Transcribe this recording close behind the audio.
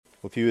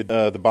If you would,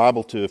 the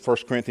Bible to 1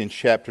 Corinthians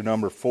chapter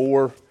number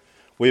 4.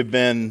 We've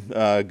been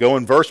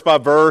going verse by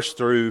verse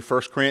through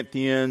 1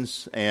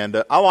 Corinthians,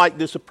 and I like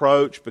this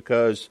approach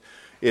because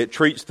it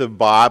treats the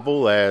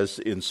Bible as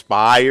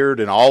inspired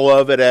and all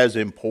of it as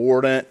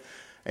important.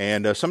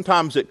 And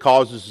sometimes it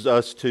causes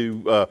us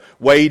to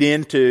wade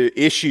into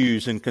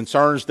issues and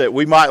concerns that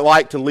we might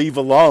like to leave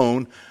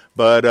alone,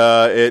 but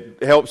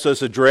it helps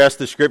us address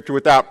the Scripture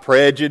without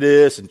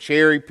prejudice and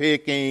cherry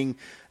picking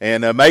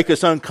and make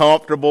us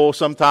uncomfortable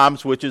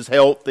sometimes, which is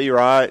healthy,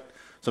 right?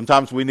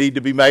 Sometimes we need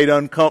to be made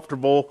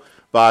uncomfortable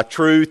by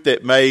truth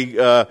that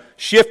may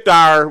shift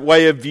our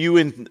way of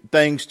viewing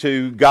things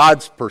to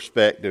God's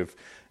perspective,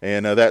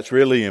 and that's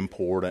really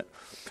important.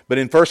 But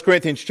in 1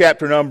 Corinthians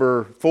chapter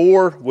number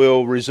 4,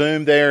 we'll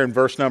resume there in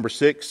verse number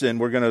 6, and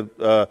we're going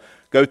to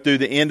go through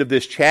the end of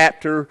this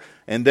chapter.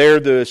 And there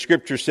the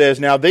Scripture says,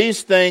 "Now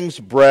these things,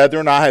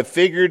 brethren, I have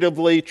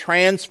figuratively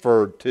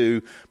transferred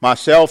to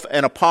myself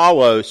and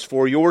Apollos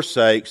for your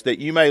sakes, that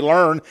you may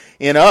learn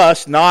in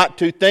us not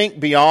to think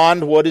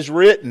beyond what is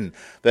written,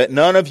 that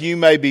none of you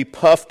may be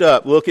puffed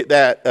up." Look at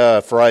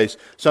that phrase.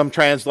 Some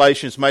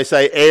translations may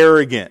say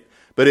arrogant,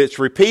 but it's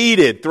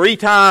repeated 3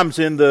 times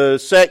in the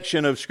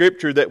section of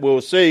Scripture that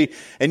we'll see.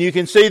 And you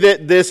can see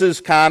that this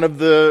is kind of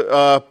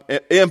the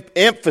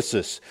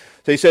emphasis.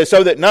 So he says,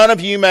 "So that none of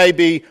you may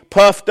be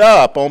puffed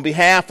up on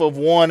behalf of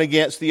one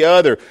against the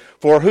other.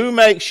 For who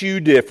makes you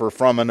differ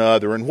from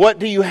another? And what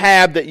do you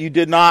have that you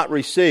did not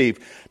receive?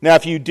 Now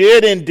if you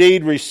did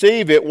indeed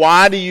receive it,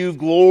 why do you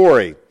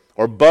glory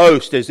or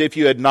boast as if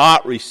you had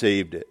not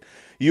received it?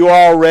 You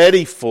are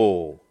already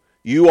full.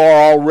 You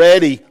are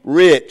already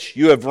rich.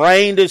 You have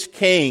reigned as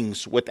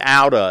kings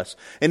without us.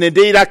 And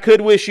indeed, I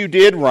could wish you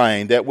did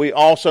reign, that we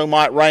also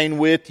might reign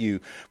with you.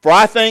 For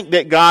I think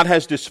that God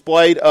has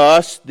displayed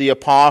us, the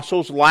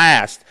apostles,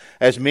 last,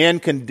 as men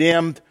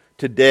condemned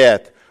to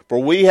death. For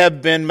we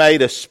have been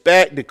made a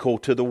spectacle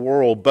to the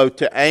world, both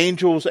to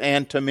angels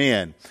and to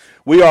men.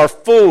 We are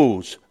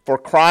fools for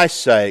Christ's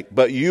sake,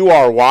 but you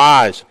are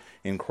wise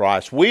in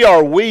Christ. We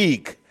are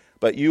weak,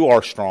 but you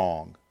are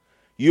strong.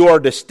 You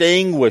are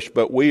distinguished,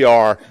 but we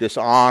are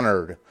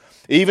dishonored.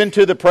 Even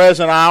to the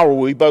present hour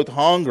we both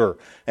hunger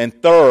and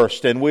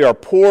thirst, and we are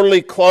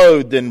poorly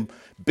clothed and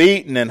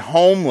beaten and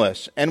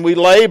homeless, and we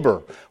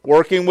labor,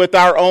 working with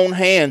our own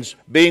hands.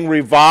 Being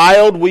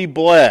reviled, we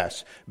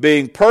bless.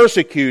 Being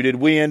persecuted,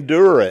 we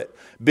endure it.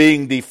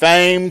 Being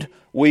defamed,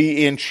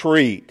 we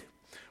entreat.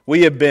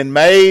 We have been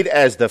made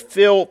as the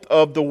filth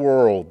of the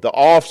world, the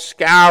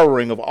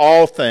offscouring of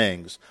all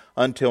things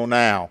until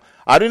now.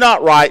 I do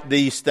not write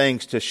these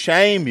things to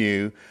shame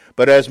you,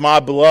 but as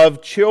my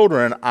beloved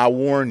children, I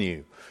warn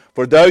you.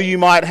 For though you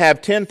might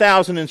have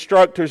 10,000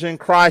 instructors in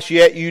Christ,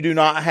 yet you do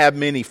not have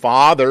many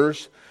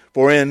fathers.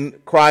 For in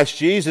Christ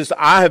Jesus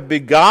I have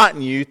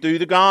begotten you through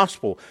the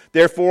gospel.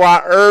 Therefore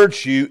I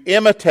urge you,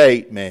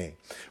 imitate me.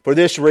 For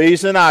this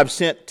reason I have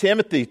sent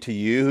Timothy to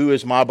you, who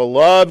is my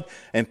beloved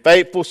and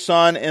faithful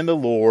son in the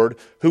Lord,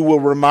 who will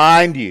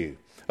remind you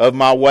of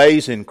my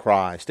ways in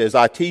Christ, as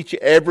I teach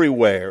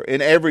everywhere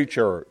in every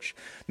church.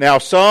 Now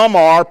some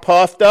are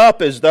puffed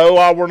up as though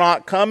I were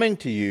not coming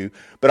to you,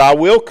 but I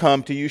will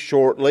come to you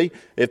shortly,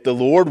 if the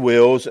Lord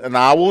wills, and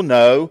I will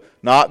know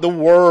not the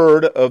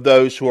word of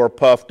those who are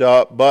puffed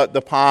up, but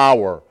the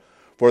power.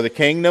 For the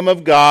kingdom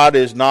of God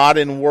is not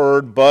in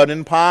word, but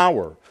in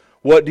power.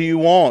 What do you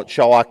want?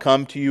 Shall I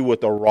come to you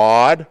with a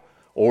rod,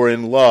 or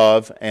in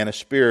love and a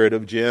spirit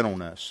of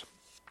gentleness?"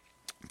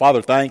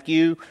 Father, thank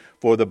you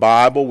for the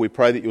Bible. We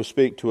pray that you'll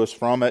speak to us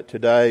from it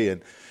today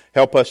and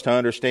help us to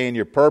understand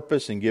your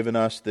purpose in giving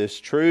us this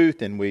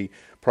truth. And we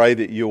pray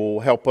that you'll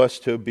help us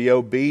to be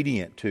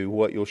obedient to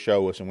what you'll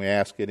show us. And we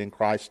ask it in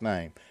Christ's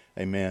name.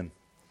 Amen.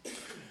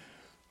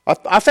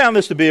 I found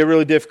this to be a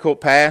really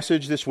difficult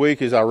passage this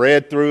week as I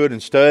read through it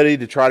and studied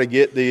to try to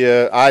get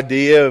the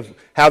idea of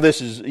how this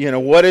is,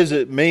 what does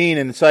it mean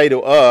and say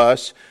to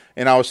us.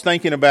 And I was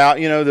thinking about,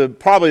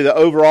 probably the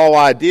overall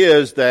idea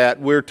is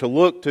that we're to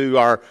look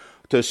to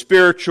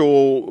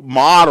spiritual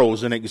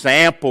models and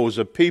examples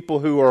of people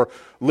who are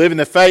living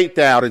the faith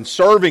out and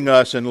serving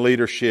us in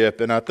leadership.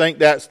 And I think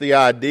that's the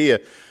idea.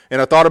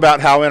 And I thought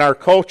about how in our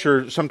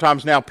culture,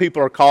 sometimes now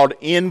people are called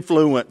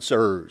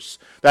influencers.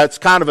 That's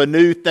kind of a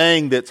new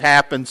thing that's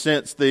happened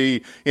since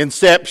the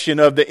inception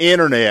of the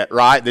internet,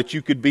 right? That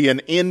you could be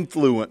an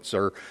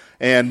influencer.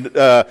 And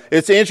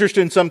it's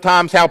interesting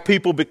sometimes how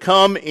people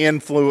become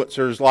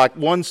influencers. Like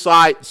one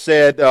site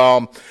said,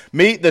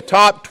 meet the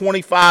top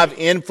 25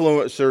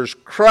 influencers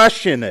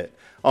crushing it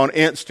on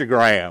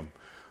Instagram.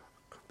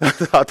 I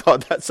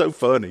thought that's so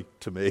funny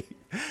to me.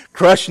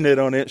 Crushing it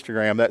on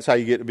Instagram, that's how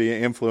you get to be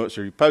an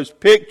influencer. You post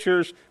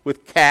pictures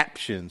with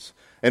captions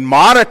and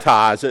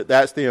monetize it.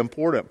 That's the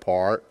important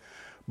part.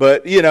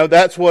 But,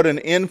 that's what an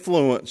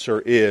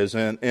influencer is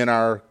in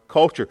our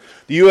culture.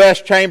 The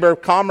U.S. Chamber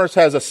of Commerce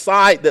has a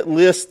site that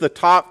lists the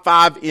top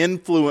 5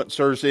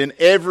 influencers in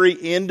every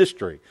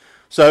industry.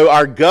 So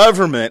our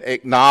government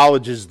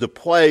acknowledges the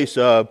place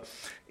of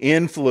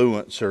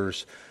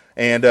influencers.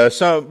 And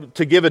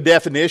to give a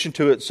definition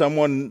to it,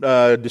 someone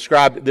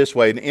described it this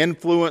way. An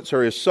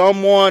influencer is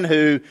someone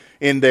who,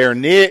 in their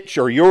niche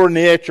or your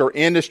niche or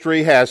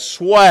industry, has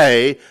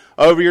sway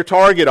over your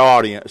target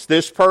audience.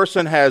 This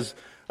person has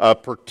a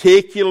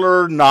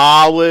particular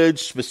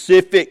knowledge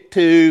specific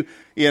to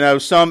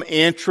some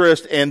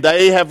interest, and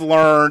they have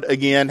learned,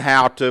 again,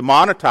 how to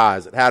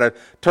monetize it, how to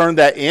turn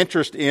that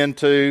interest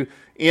into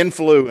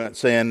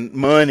influence and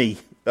money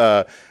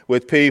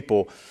with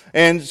people.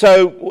 And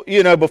so,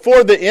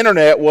 before the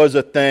internet was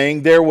a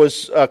thing, there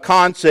was a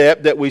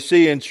concept that we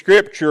see in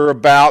Scripture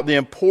about the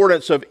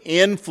importance of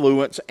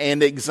influence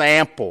and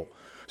example.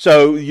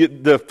 So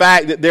the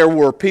fact that there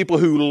were people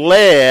who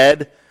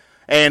led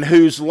and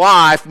whose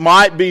life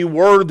might be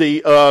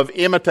worthy of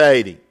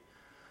imitating.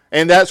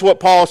 And that's what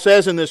Paul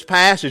says in this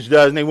passage,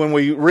 doesn't he? When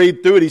we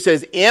read through it, he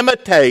says,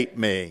 imitate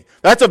me.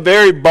 That's a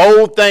very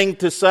bold thing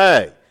to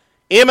say.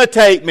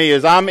 Imitate me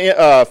as I'm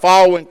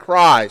following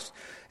Christ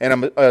and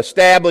I'm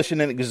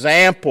establishing an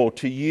example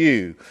to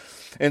you.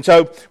 And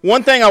so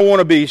one thing I want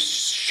to be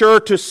sure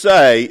to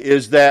say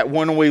is that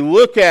when we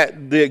look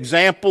at the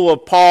example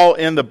of Paul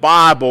in the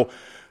Bible,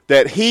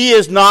 that he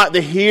is not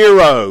the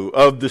hero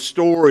of the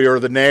story or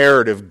the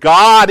narrative.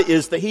 God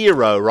is the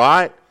hero,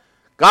 right?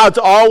 God's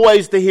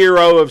always the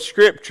hero of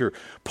Scripture.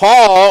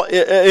 Paul,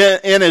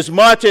 in as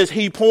much as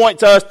he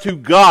points us to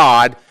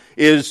God,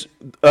 is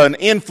an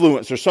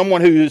influencer,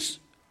 someone who's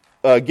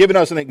given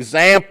us an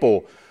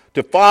example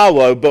to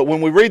follow. But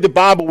when we read the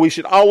Bible, we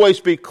should always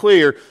be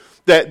clear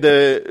that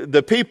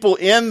the people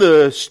in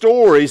the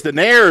stories, the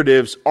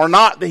narratives, are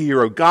not the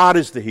hero. God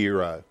is the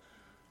hero.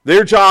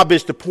 Their job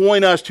is to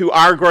point us to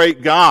our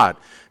great God.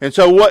 And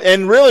so,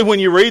 really, when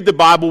you read the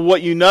Bible,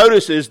 what you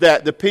notice is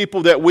that the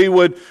people that we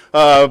would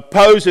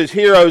pose as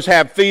heroes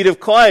have feet of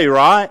clay,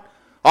 right?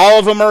 All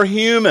of them are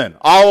human.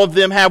 All of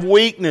them have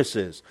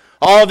weaknesses.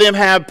 All of them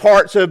have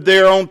parts of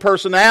their own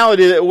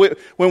personality that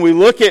when we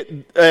look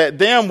at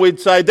them, we'd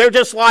say they're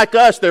just like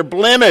us. They're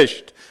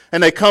blemished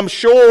and they come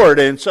short.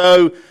 And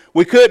so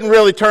we couldn't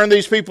really turn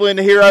these people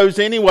into heroes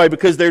anyway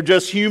because they're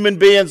just human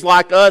beings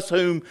like us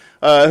who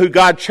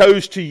God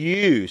chose to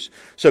use.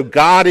 So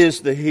God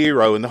is the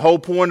hero. And the whole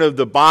point of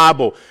the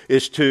Bible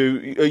is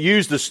to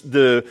use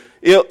the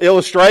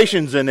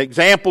illustrations and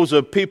examples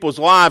of people's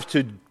lives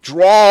to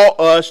draw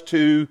us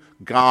to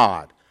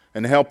God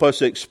and help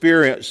us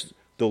experience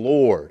the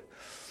Lord.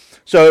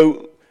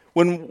 So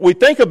when we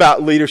think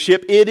about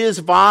leadership, it is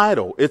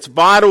vital. It's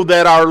vital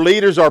that our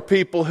leaders are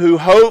people who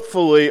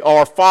hopefully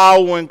are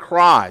following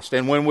Christ.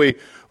 And when we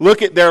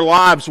look at their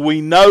lives,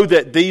 we know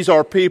that these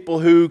are people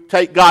who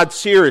take God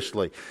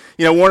seriously.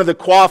 One of the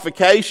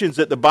qualifications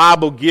that the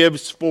Bible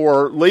gives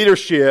for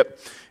leadership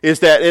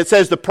is that it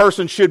says the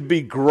person should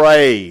be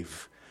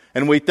grave.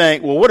 And we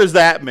think, well, what does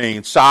that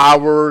mean?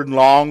 Sour and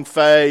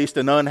long-faced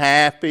and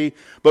unhappy?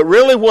 But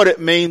really what it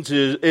means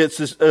is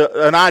it's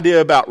an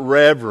idea about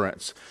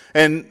reverence.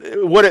 And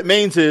what it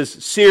means is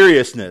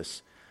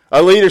seriousness.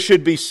 A leader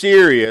should be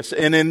serious.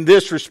 And in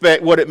this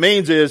respect, what it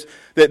means is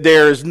that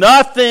there is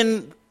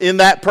nothing in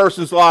that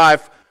person's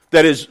life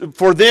that is,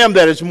 for them,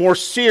 that is more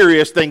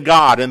serious than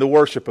God and the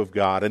worship of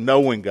God and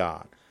knowing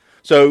God.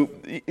 So,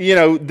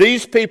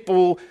 these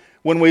people,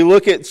 when we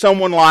look at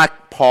someone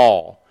like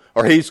Paul,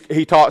 or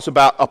he talks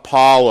about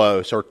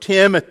Apollos or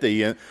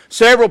Timothy, and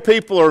several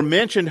people are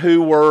mentioned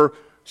who were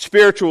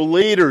spiritual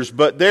leaders,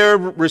 but their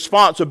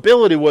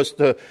responsibility was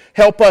to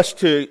help us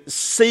to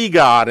see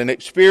God and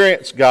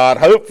experience God,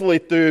 hopefully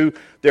through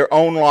their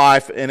own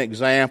life and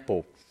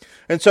example.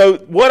 And so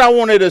what I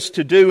wanted us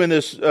to do in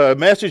this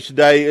message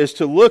today is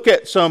to look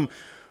at some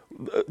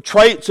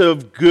traits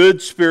of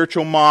good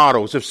spiritual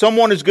models. If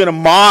someone is going to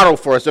model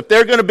for us, if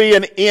they're going to be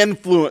an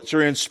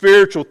influencer in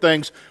spiritual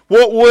things,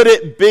 what would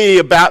it be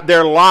about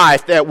their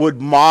life that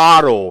would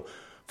model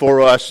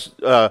for us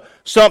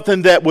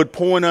something that would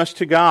point us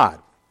to God?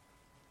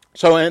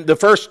 So in the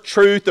first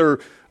truth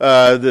or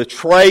the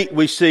trait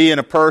we see in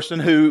a person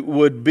who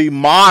would be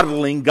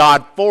modeling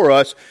God for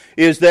us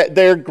is that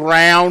they're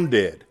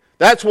grounded.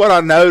 That's what I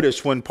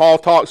noticed when Paul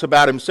talks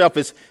about himself,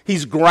 is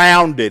he's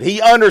grounded.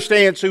 He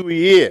understands who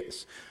he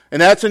is.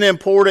 And that's an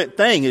important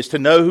thing, is to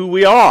know who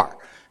we are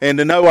and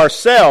to know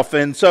ourselves.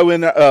 And so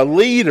in a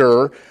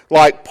leader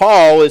like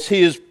Paul,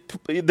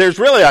 there's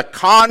really a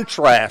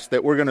contrast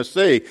that we're going to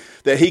see,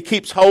 that he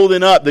keeps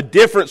holding up, the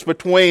difference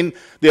between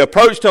the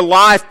approach to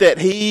life that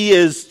he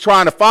is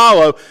trying to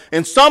follow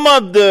and some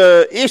of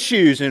the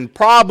issues and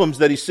problems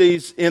that he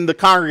sees in the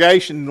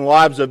congregation and the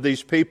lives of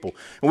these people.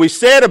 And we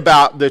said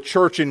about the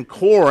church in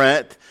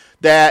Corinth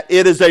that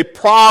it's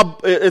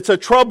a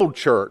troubled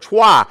church.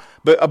 Why?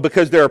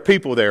 Because there are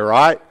people there,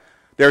 right?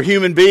 There are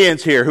human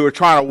beings here who are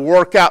trying to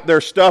work out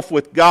their stuff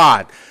with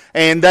God.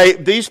 And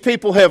these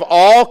people have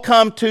all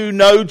come to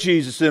know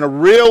Jesus in a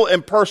real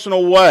and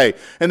personal way.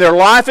 And their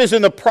life is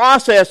in the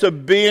process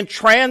of being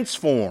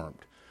transformed.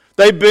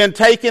 They've been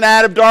taken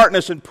out of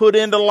darkness and put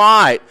into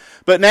light.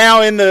 But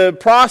now in the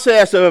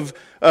process of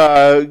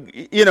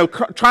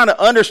trying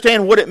to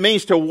understand what it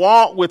means to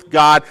walk with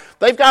God,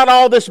 they've got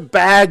all this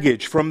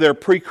baggage from their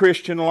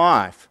pre-Christian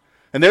life.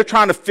 And they're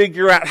trying to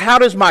figure out, how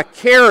does my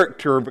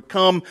character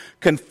become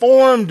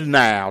conformed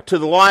now to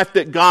the life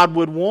that God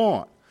would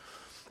want?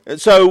 And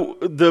so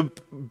the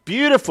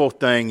beautiful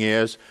thing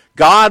is,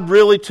 God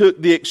really took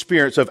the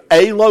experience of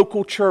a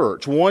local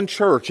church, one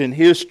church in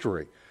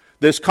history,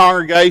 this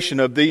congregation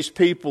of these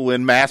people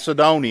in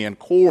Macedonia and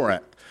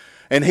Corinth,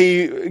 and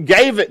He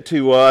gave it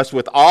to us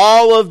with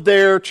all of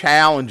their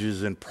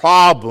challenges and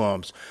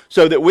problems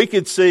so that we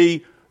could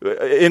see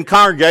in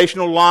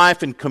congregational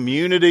life and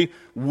community,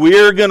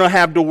 we're going to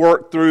have to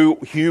work through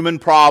human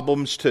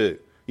problems too.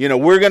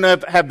 We're going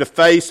to have to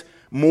face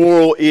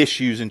moral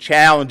issues and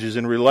challenges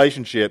in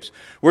relationships.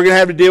 We're going to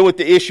have to deal with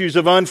the issues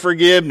of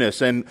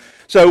unforgiveness. And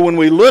so when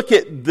we look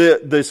at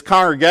this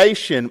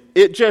congregation,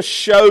 it just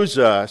shows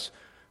us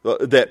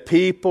that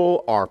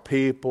people are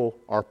people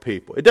are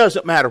people. It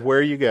doesn't matter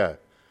where you go.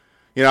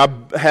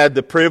 I've had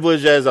the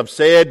privilege, as I've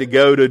said, to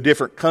go to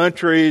different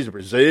countries,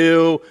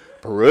 Brazil,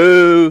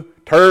 Peru,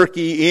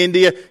 Turkey,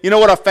 India. You know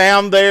what I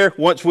found there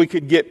once we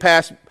could get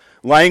past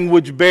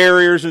language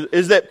barriers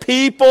is that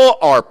people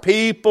are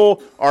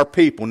people are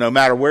people, no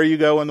matter where you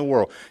go in the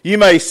world. You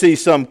may see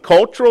some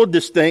cultural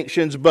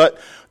distinctions, but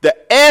the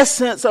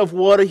essence of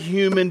what a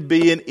human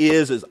being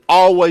is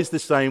always the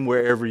same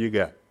wherever you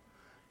go.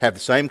 Have the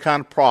same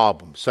kind of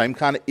problems, same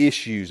kind of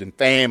issues and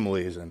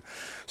families. And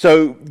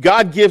so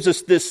God gives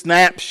us this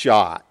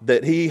snapshot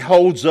that He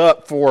holds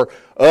up for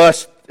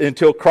us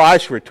until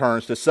Christ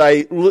returns to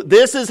say,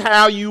 this is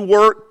how you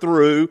work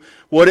through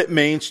what it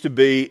means to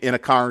be in a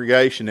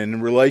congregation and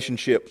in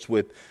relationships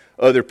with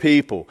other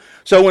people.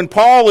 So when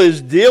Paul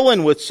is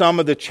dealing with some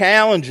of the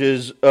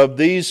challenges of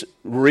these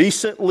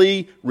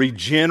recently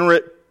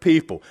regenerate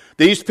people,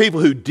 these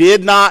people who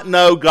did not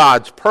know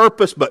God's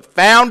purpose but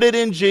found it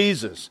in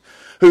Jesus,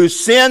 whose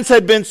sins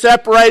had been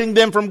separating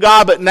them from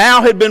God but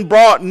now had been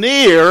brought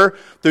near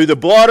through the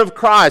blood of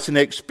Christ and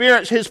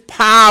experienced His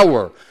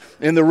power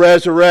in the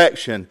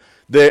resurrection,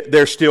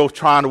 they're still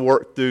trying to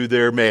work through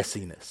their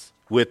messiness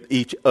with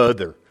each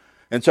other.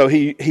 And so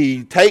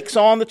he takes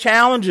on the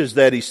challenges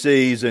that he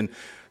sees, and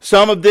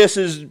some of this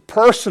is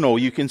personal,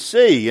 you can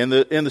see in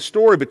the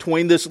story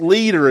between this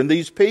leader and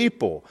these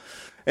people.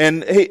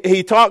 And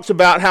he talks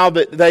about how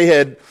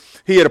that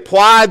he had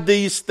applied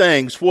these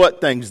things, what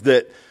things?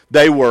 That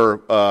they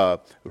were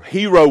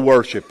hero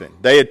worshiping.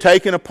 They had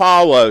taken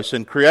Apollos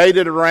and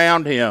created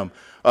around him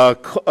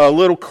a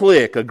little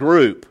clique, a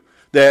group,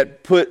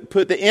 that put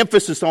the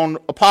emphasis on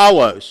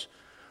Apollos,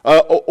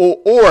 an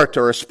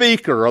orator, a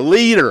speaker, a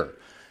leader.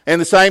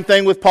 And the same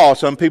thing with Paul.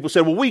 Some people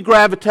said, well, we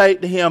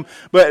gravitate to him.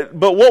 But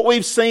what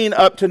we've seen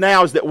up to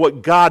now is that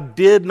what God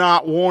did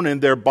not want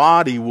in their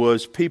body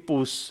was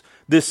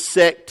this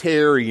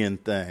sectarian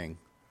thing.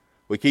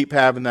 We keep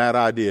having that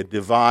idea,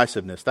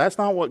 divisiveness. That's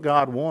not what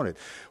God wanted.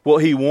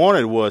 What He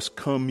wanted was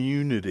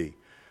community.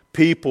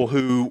 People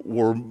who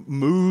were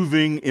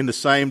moving in the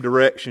same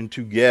direction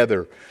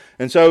together.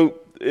 And so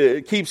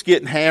it keeps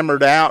getting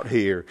hammered out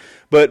here.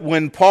 But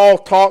when Paul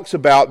talks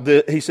about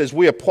he says,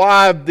 we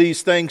apply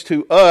these things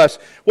to us,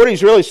 what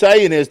he's really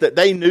saying is that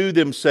they knew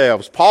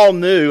themselves. Paul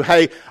knew,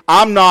 hey,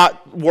 I'm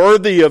not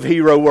worthy of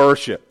hero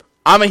worship.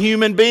 I'm a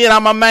human being.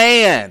 I'm a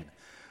man.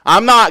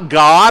 I'm not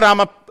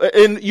God.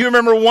 And you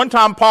remember one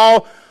time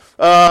Paul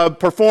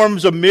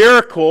performs a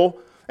miracle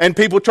and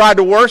people tried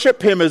to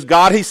worship him as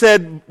God. He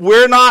said,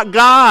 we're not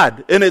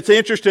God. And it's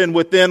interesting,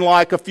 within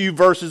like a few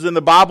verses in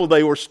the Bible,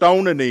 they were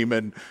stoning him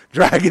and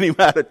dragging him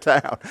out of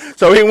town.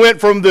 So he went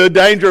from the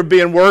danger of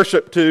being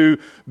worshiped to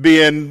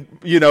being,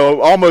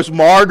 almost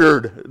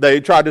martyred.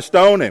 They tried to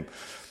stone him.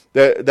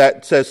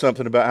 That says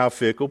something about how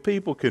fickle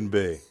people can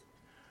be.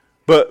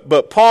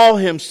 But Paul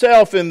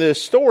himself in this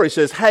story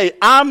says, hey,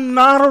 I'm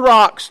not a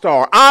rock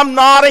star. I'm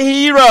not a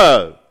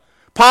hero.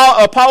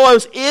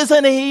 Apollos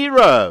isn't a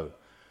hero.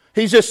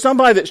 He's just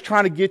somebody that's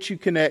trying to get you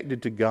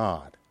connected to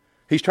God.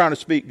 He's trying to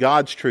speak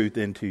God's truth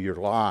into your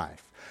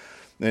life.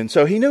 And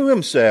so he knew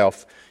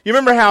himself. You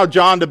remember how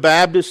John the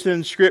Baptist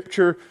in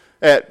Scripture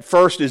at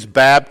first is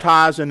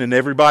baptizing and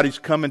everybody's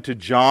coming to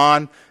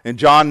John, and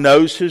John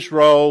knows his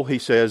role. He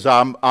says,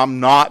 I'm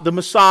not the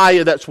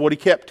Messiah. That's what he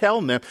kept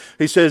telling them.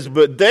 He says,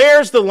 but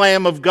there's the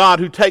Lamb of God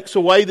who takes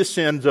away the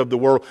sins of the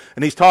world.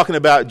 And he's talking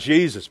about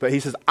Jesus. But he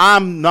says,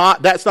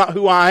 that's not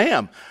who I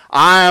am.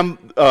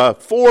 I'm a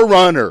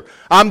forerunner.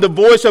 I'm the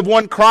voice of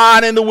one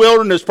crying in the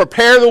wilderness,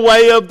 prepare the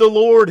way of the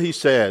Lord, he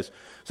says.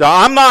 So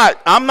I'm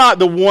not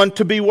the one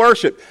to be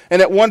worshipped.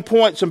 And at one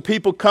point, some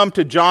people come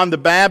to John the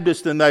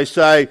Baptist and they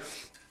say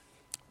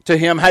to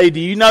him, hey, do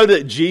you know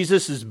that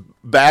Jesus is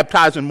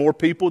baptizing more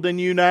people than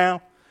you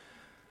now?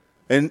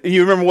 And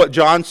you remember what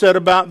John said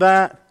about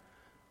that?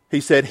 He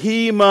said,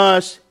 he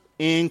must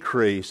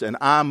increase and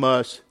I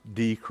must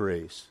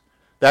decrease.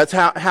 That's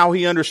how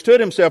he understood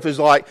himself, is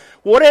like,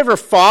 whatever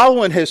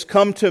following has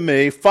come to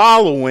me at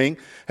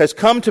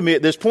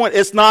this point,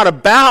 it's not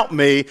about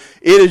me. It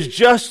is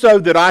just so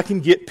that I can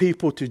get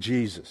people to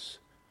Jesus.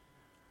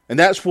 And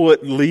that's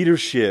what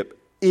leadership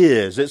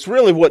is. It's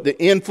really what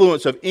the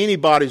influence of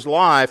anybody's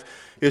life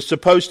is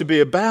supposed to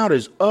be about,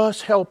 is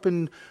us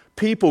helping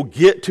people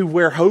get to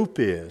where hope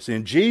is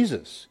in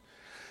Jesus.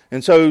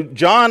 And so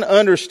John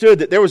understood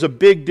that there was a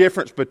big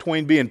difference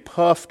between being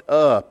puffed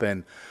up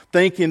and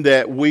thinking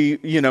that we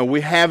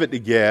have it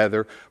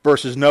together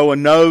versus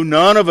knowing, no,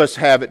 none of us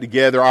have it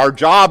together. Our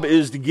job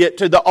is to get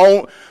to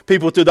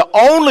the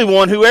only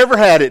one who ever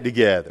had it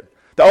together.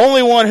 The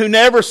only one who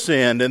never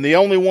sinned and the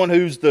only one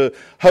who's the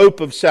hope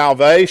of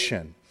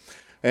salvation.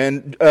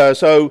 And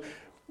so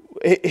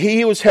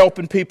he was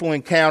helping people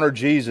encounter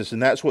Jesus,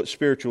 and that's what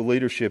spiritual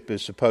leadership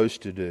is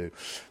supposed to do.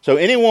 So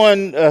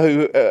anyone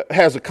who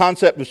has a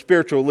concept of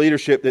spiritual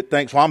leadership that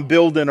thinks, well, I'm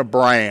building a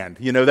brand,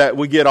 that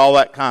we get all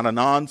that kind of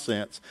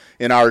nonsense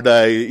in our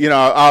day.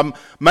 I'm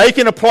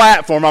making a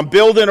platform, I'm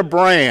building a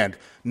brand.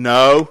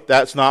 No,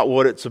 that's not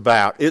what it's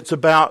about. It's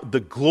about the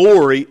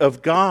glory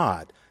of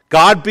God.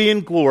 God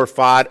being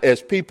glorified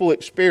as people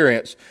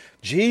experience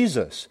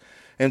Jesus.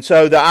 And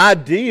so the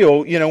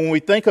ideal, when we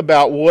think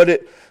about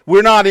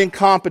we're not in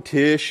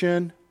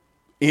competition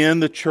in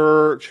the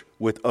church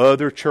with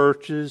other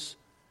churches,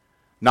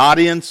 not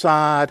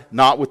inside,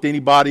 not with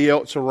anybody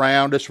else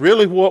around us.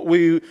 Really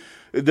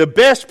the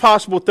best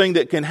possible thing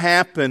that can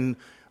happen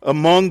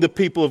among the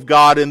people of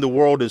God in the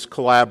world is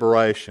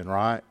collaboration,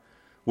 right?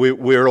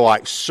 We're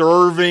like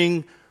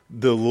serving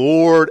the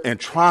Lord and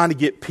trying to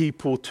get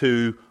people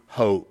to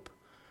hope.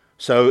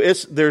 So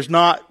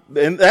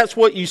and that's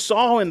what you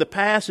saw in the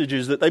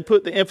passages, that they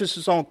put the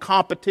emphasis on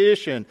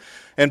competition.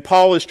 And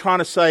Paul is trying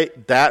to say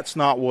that's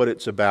not what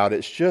it's about.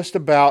 It's just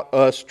about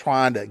us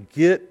trying to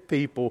get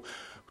people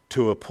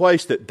to a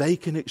place that they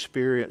can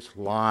experience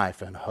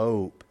life and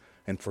hope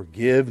and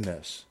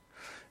forgiveness.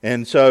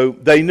 And so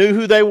they knew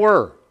who they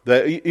were.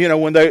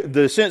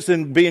 The sense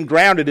in being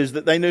grounded is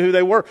that they knew who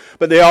they were,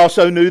 but they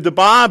also knew the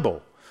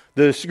Bible.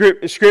 The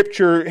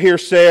scripture here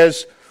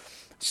says,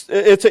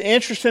 it's an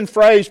interesting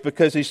phrase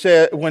because he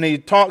said, when he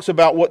talks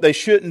about what they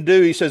shouldn't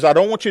do, he says, I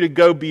don't want you to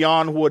go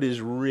beyond what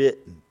is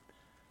written,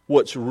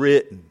 what's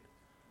written.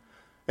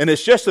 And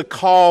it's just a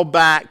call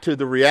back to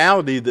the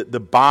reality that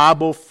the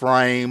Bible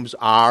frames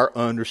our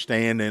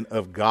understanding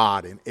of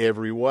God in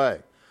every way.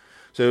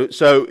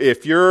 So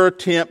if you're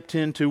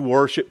attempting to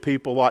worship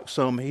people like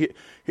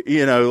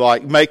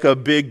like make a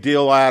big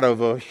deal out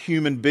of a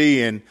human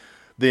being,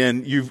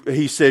 then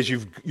he says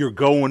you're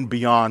going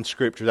beyond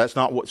Scripture. That's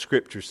not what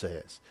Scripture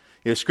says.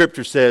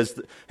 Scripture says,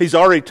 he's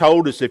already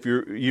told us, if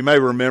you may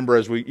remember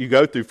as you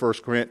go through 1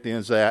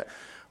 Corinthians, that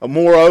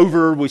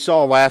moreover, we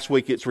saw last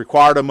week, it's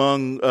required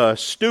among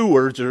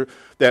stewards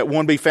that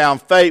one be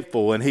found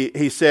faithful. And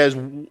he says,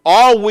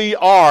 all we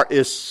are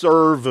is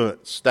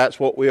servants. That's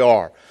what we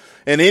are.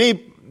 And any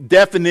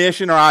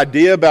definition or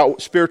idea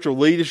about spiritual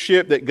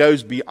leadership that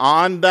goes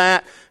beyond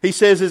that, he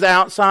says, is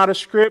outside of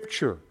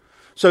Scripture.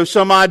 So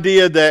some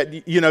idea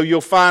that,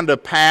 you'll find a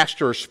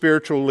pastor, a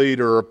spiritual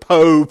leader, a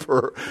pope,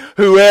 or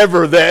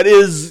whoever that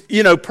is,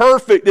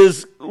 perfect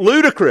is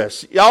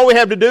ludicrous. All we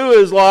have to do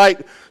is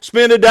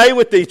spend a day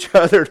with each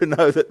other to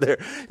know that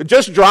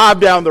just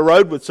drive down the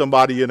road with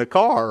somebody in a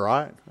car,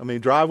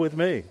 right? Drive with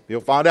me.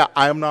 You'll find out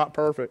I am not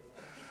perfect.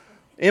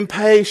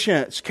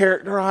 Impatience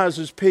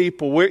characterizes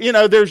people.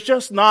 There's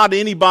just not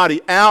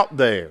anybody out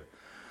there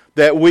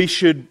that we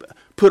should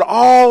put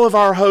all of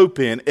our hope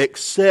in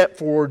except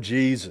for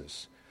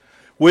Jesus.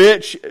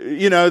 Which,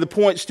 the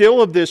point still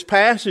of this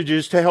passage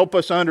is to help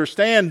us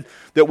understand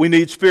that we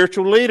need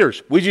spiritual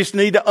leaders. We just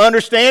need to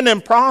understand them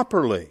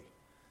properly.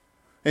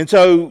 And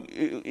so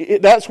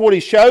that's what he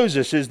shows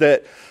us, is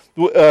that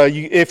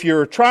if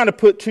you're trying to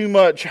put too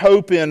much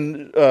hope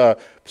in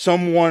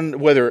someone,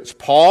 whether it's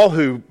Paul,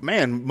 who,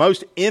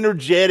 most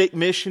energetic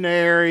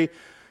missionary,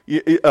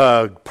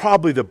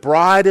 probably the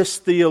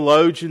brightest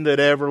theologian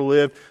that ever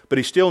lived, but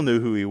he still knew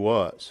who he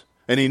was.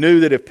 And he knew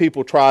that if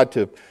people tried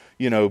to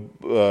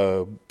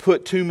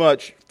put too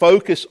much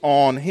focus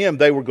on him,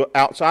 they were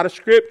outside of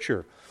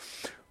Scripture.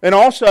 And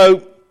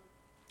also,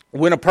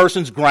 when a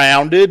person's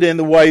grounded in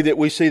the way that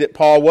we see that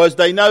Paul was,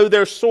 they know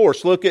their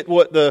source. Look at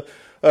what the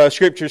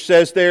Scripture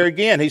says there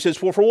again. He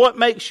says, well, for what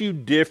makes you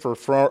differ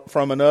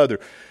from another?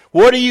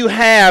 What do you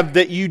have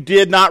that you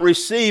did not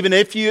receive? And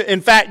if you, in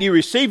fact, you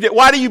received it,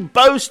 why do you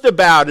boast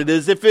about it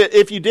as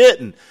if you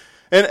didn't?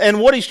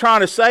 And what he's trying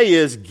to say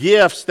is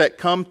gifts that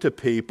come to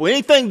people.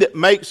 Anything that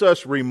makes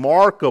us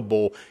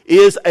remarkable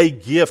is a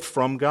gift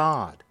from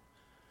God.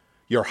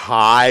 Your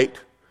height.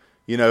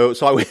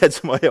 It's like we had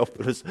somebody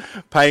helping us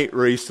paint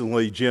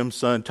recently, Jim's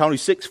son, Tony,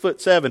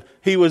 6'7".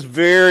 He was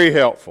very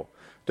helpful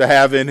to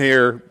have in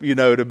here,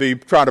 to be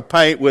trying to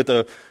paint with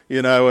an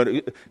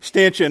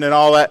extension and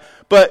all that.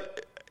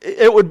 But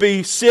it would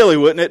be silly,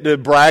 wouldn't it, to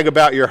brag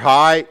about your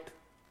height?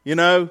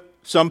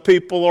 Some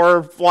people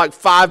are like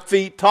 5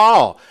 feet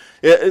tall.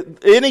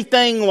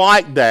 Anything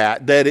like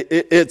that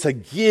it's a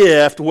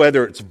gift,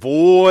 whether it's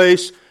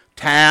voice,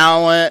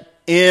 talent,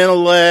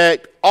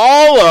 intellect,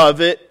 all of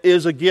it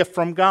is a gift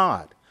from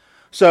God.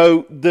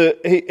 So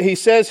he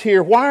says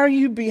here, why are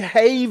you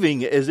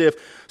behaving as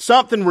if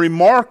something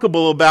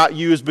remarkable about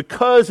you is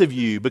because of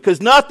you?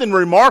 Because nothing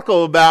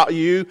remarkable about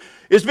you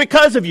is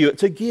because of you.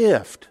 It's a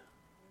gift.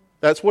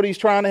 That's what he's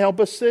trying to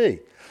help us see.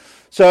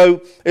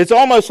 So it's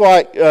almost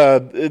like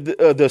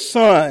the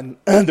sun,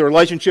 the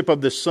relationship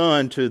of the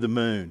sun to the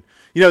moon.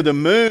 You know, the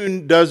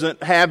moon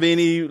doesn't have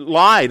any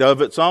light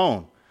of its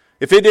own.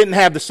 If it didn't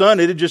have the sun,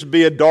 it'd just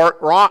be a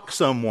dark rock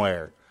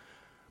somewhere.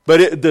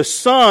 But the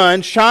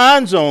sun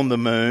shines on the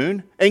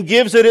moon and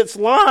gives it its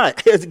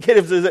light. It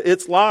gives it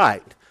its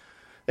light.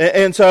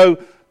 And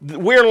so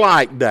we're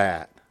like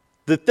that.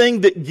 The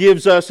thing that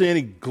gives us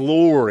any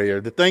glory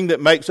or the thing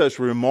that makes us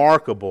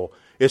remarkable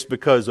is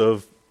because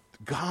of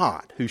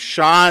God, who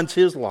shines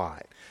His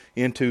light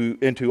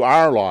into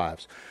our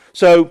lives.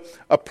 So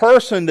a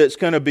person that's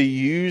going to be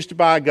used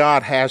by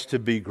God has to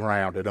be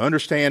grounded,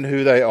 understand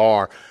who they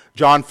are.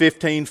 John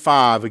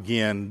 15:5,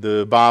 again,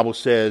 the Bible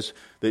says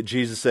that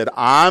Jesus said,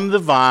 I'm the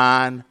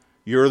vine,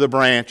 you're the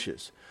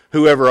branches.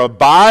 Whoever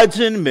abides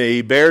in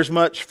me bears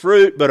much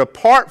fruit, but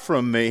apart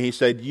from me, He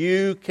said,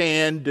 you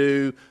can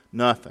do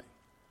nothing.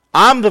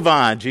 I'm the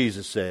vine,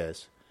 Jesus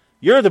says.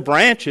 You're the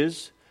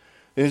branches.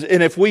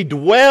 And if we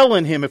dwell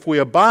in Him, if we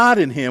abide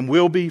in Him,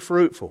 we'll be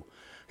fruitful.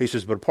 He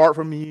says, but apart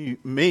from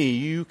me,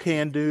 you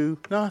can do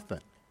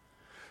nothing.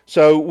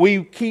 So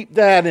we keep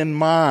that in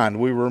mind.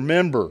 We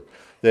remember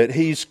that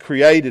He's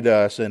created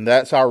us, and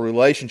that's our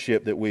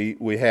relationship that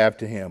we have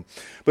to Him.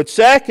 But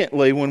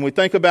secondly, when we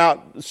think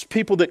about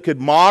people that could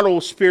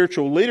model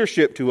spiritual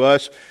leadership to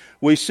us,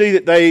 we see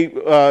that they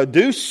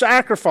do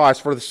sacrifice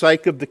for the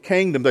sake of the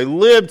kingdom. They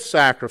lived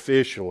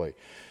sacrificially.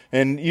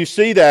 And you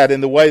see that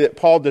in the way that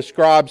Paul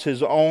describes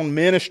his own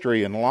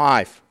ministry and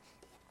life.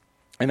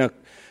 And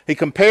he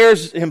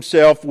compares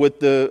himself with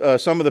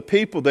some of the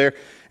people there.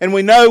 And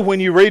we know when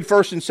you read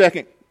 1st and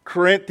 2nd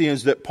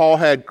Corinthians that Paul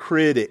had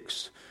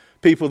critics,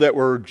 people that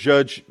were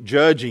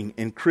judging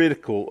and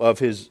critical of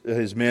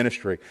his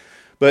ministry.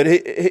 But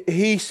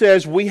he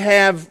says we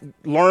have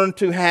learned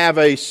to have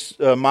a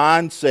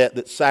mindset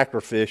that's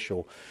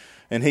sacrificial.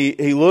 And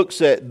he looks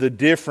at the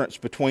difference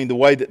between the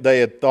way that they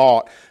had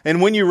thought.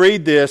 And when you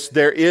read this,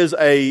 there is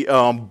a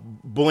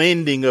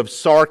blending of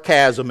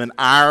sarcasm and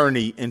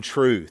irony and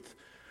truth.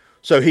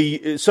 So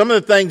some of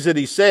the things that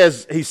he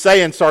says, he's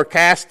saying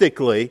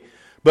sarcastically,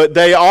 but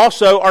they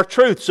also are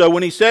truth. So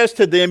when he says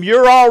to them,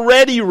 you're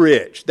already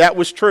rich, that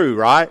was true,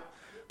 right?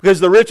 Because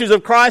the riches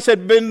of Christ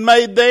had been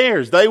made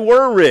theirs. They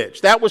were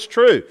rich. That was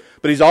true.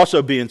 But he's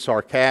also being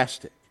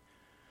sarcastic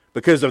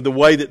because of the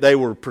way that they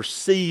were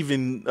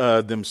perceiving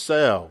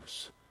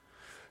themselves.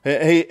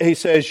 He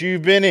says,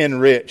 you've been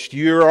enriched.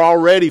 You're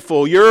already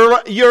full.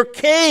 You're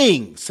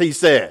kings, he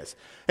says.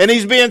 And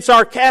he's being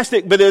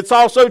sarcastic, but it's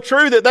also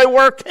true that they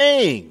were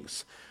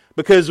kings.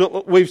 Because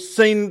we've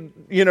seen,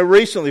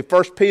 recently,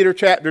 1 Peter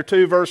chapter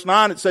 2, verse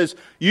 9, it says,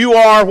 you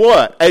are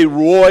what? A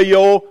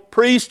royal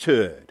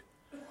priesthood.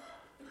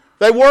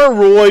 They were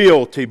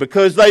royalty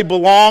because they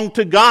belonged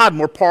to God and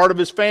were part of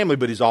His family,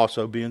 but he's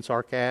also being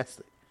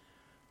sarcastic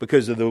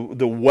because of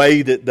the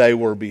way that they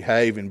were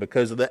behaving,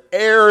 because of the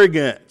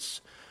arrogance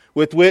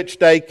with which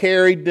they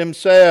carried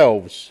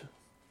themselves.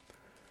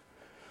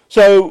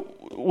 So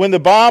when the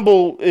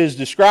Bible is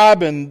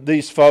describing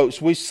these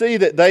folks, we see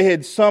that they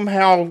had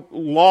somehow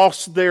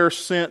lost their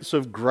sense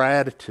of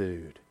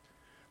gratitude.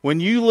 When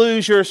you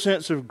lose your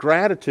sense of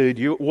gratitude,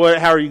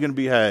 how are you going to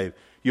behave?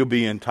 You'll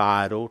be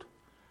entitled.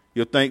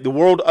 You'll think, the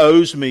world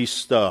owes me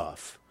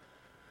stuff.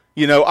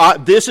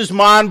 This is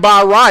mine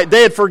by right.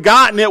 They had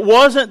forgotten it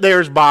wasn't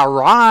theirs by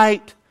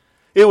right.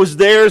 It was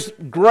theirs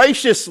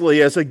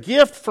graciously as a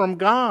gift from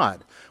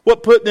God.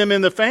 What put them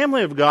in the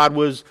family of God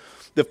was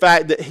the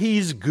fact that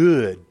He's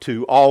good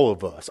to all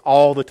of us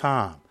all the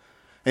time.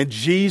 And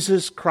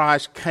Jesus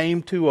Christ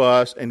came to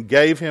us and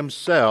gave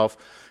Himself,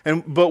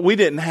 but we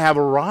didn't have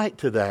a right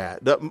to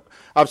that.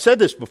 I've said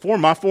this before.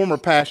 My former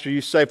pastor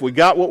used to say, if we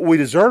got what we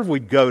deserve,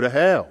 we'd go to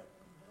hell.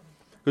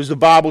 Because the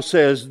Bible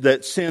says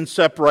that sin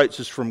separates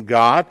us from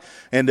God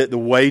and that the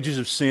wages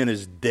of sin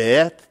is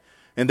death.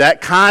 And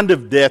that kind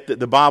of death that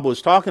the Bible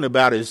is talking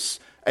about is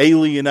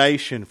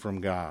alienation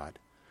from God.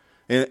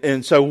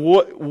 And so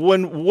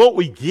what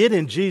we get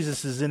in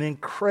Jesus is an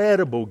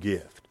incredible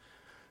gift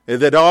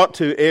that ought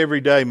to every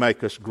day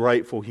make us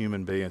grateful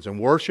human beings and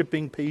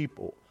worshiping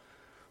people.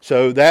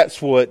 So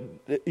that's what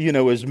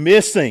is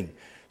missing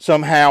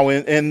somehow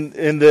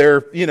in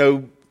their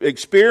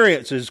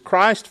experience as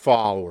Christ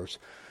followers.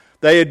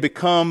 They had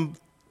become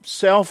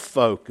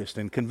self-focused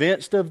and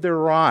convinced of their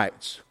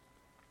rights.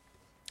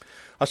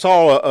 I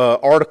saw an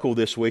article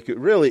this week, it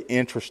really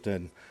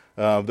interesting,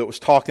 that was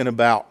talking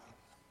about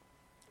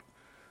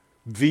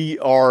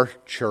VR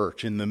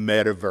church in the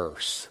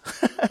metaverse.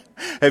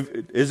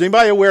 Is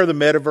anybody aware of the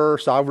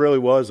metaverse? I really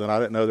wasn't. I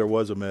didn't know there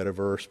was a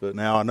metaverse, but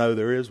now I know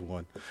there is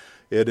one.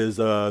 It is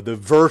the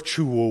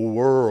virtual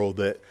world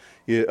that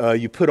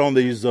you put on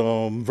these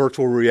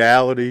virtual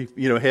reality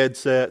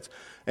headsets.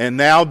 And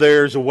now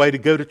there's a way to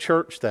go to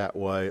church that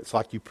way. It's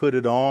like you put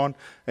it on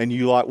and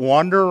you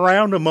wander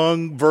around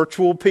among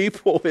virtual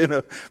people in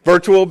a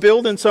virtual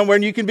building somewhere,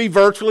 and you can be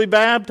virtually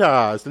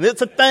baptized. And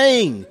it's a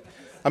thing.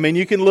 I mean,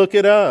 you can look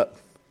it up.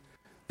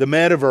 The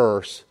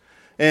metaverse.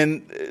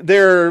 And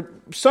there are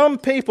some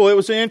people, it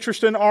was an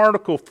interesting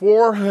article,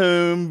 for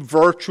whom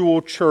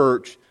virtual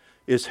church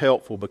is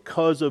helpful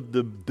because of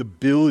the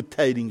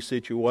debilitating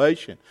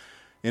situation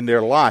in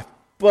their life.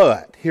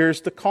 But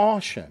here's the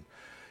caution.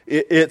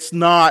 It's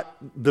not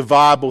the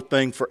viable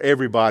thing for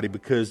everybody,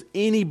 because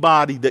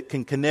anybody that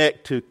can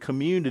connect to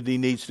community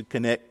needs to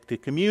connect to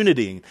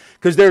community.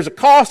 Because there's a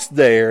cost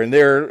there, and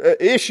there are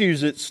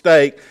issues at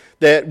stake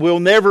that we'll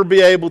never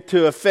be able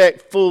to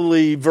affect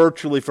fully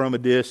virtually from a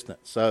distance.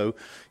 So,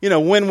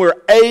 when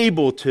we're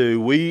able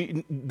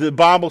to, the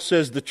Bible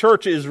says the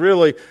church is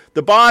really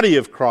the body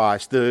of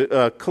Christ,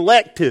 the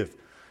collective,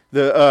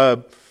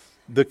 the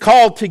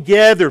called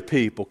together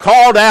people,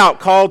 called out,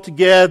 called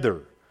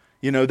together.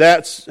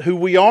 That's who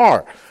we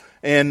are.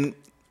 And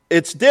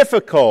it's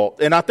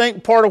difficult. And I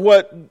think part of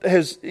what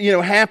has,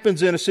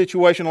 happens in a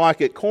situation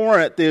like at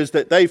Corinth is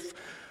that they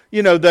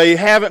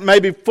haven't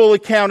maybe fully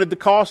counted the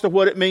cost of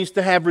what it means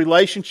to have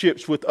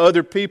relationships with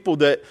other people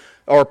that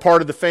are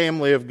part of the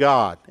family of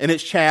God. And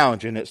it's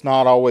challenging. It's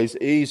not always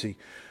easy.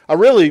 I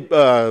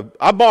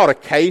bought a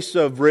case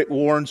of Rick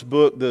Warren's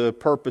book, The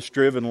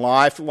Purpose-Driven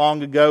Life,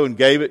 long ago, and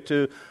gave it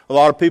to a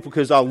lot of people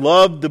because I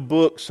loved the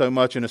book so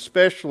much, and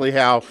especially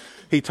how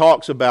he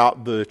talks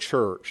about the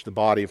church, the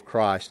body of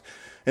Christ.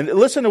 And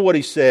listen to what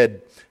he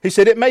said. He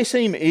said, "It may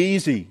seem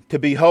easy to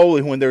be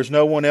holy when there's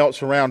no one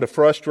else around to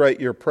frustrate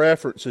your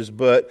preferences,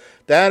 but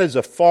that is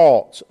a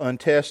false,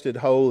 untested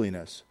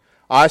holiness.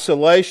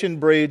 Isolation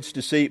breeds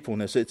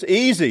deceitfulness. It's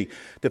easy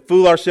to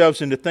fool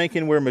ourselves into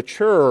thinking we're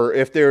mature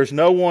if there's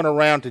no one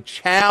around to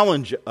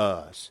challenge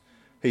us,"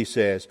 he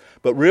says.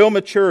 "But real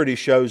maturity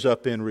shows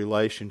up in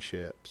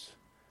relationships."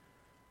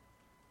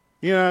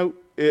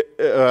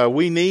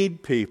 We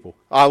need people.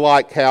 I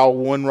like how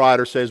one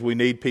writer says we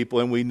need people,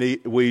 and we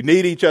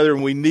need each other,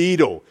 and we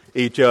needle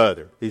each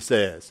other, he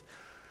says.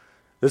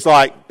 It's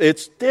like,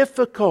 it's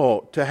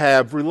difficult to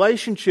have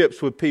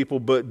relationships with people,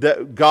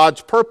 but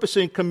God's purpose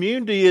in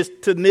community is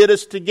to knit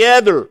us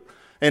together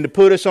and to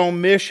put us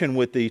on mission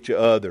with each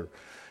other.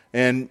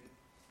 And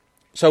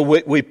so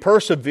we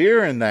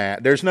persevere in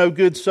that. There's no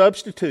good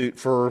substitute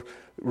for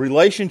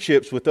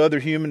relationships with other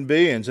human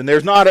beings. And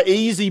there's not an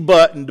easy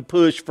button to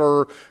push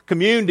for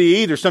community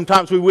either.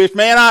 Sometimes we wish,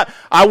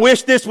 I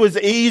wish this was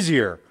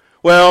easier.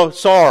 Well,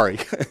 sorry,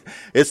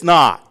 it's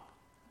not.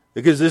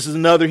 Because this is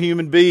another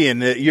human being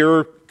that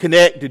you're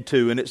connected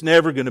to, and it's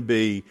never going to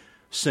be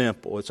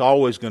simple. It's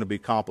always going to be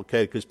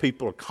complicated, because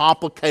people are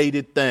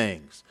complicated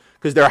things.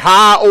 Because they're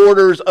high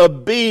orders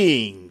of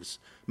beings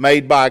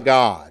made by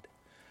God.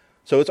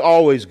 So it's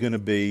always going to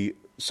be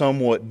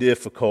somewhat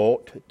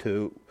difficult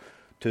to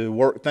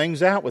work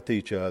things out with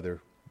each other.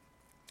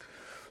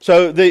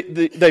 So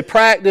they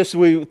practice,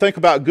 we think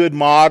about good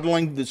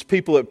modeling, there's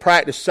people that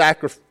practice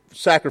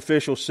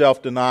sacrificial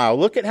self-denial.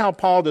 Look at how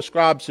Paul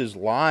describes his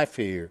life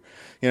here.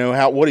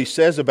 What he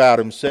says about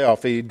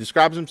himself. He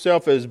describes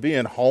himself as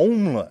being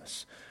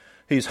homeless.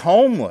 He's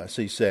homeless,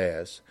 he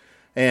says.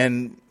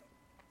 And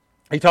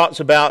he talks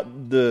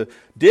about the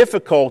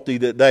difficulty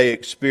that they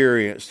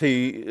experienced.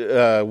 He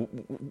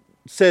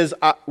says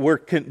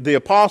the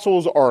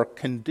apostles are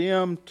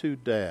condemned to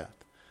death.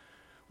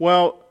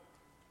 Well,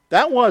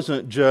 that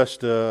wasn't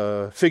just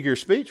a figure of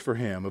speech for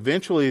him.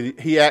 Eventually,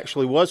 he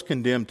actually was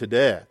condemned to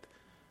death.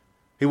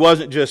 He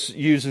wasn't just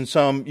using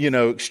some,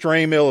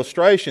 extreme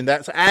illustration.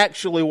 That's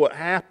actually what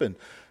happened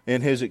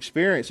in his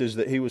experiences,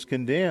 that he was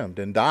condemned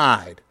and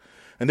died.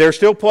 And there are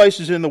still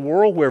places in the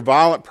world where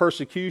violent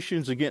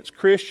persecutions against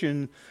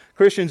Christians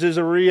is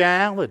a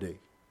reality.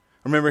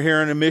 I remember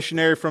hearing a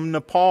missionary from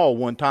Nepal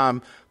one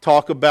time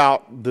talk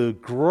about the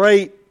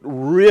great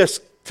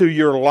risk to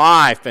your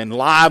life and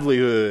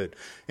livelihood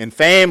and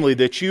family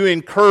that you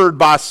incurred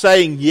by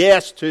saying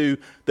yes to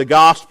the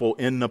gospel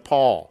in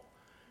Nepal.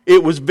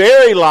 It was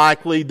very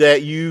likely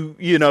that you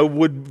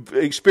would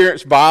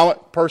experience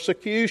violent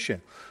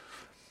persecution.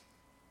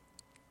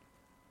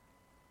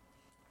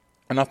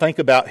 And I think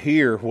about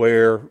here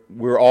where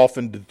we're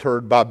often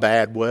deterred by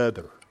bad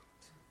weather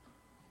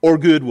or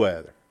good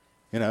weather.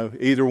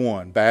 Either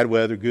one. Bad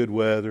weather, good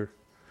weather,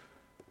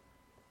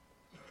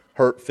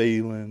 hurt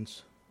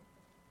feelings.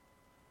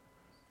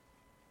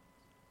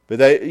 But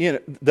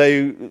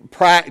they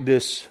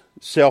practice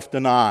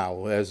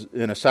self-denial as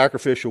in a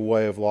sacrificial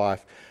way of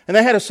life. And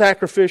they had a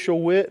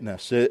sacrificial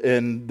witness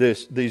in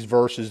these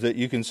verses that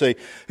you can see.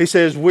 He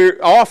says,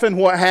 often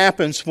what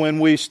happens when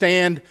we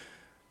stand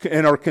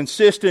and are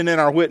consistent in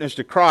our witness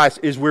to Christ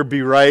is we're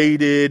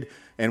berated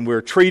and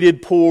we're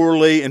treated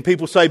poorly and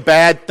people say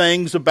bad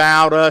things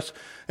about us.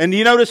 And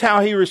you notice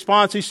how he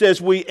responds? He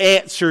says, we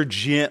answer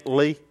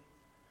gently.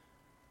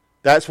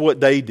 That's what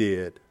they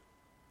did.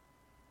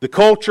 The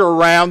culture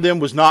around them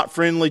was not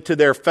friendly to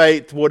their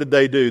faith. What did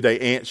they do? They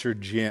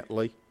answered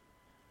gently.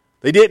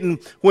 They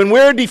didn't. When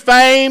we're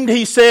defamed,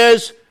 he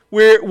says,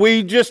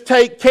 we just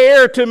take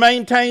care to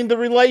maintain the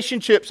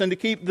relationships and to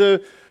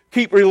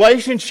keep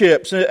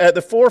relationships at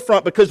the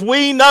forefront, because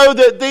we know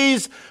that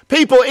these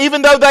people,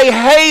 even though they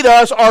hate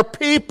us, are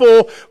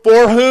people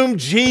for whom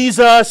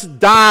Jesus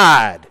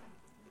died.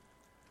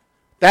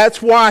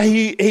 That's why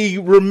he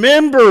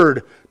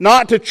remembered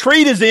not to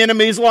treat his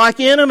enemies like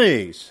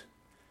enemies.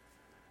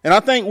 And I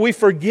think we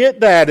forget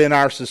that in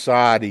our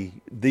society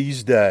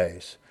these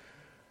days.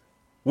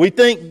 We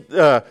think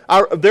there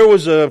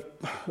was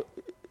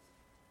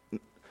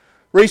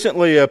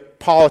recently a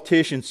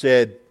politician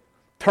said,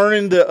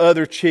 turning the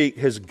other cheek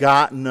has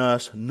gotten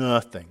us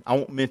nothing. I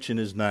won't mention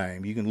his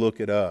name. You can look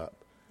it up.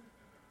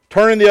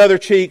 Turning the other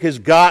cheek has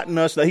gotten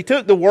us. He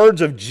took the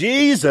words of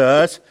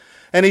Jesus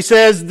and he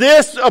says,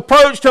 this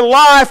approach to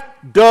life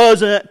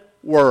doesn't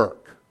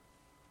work.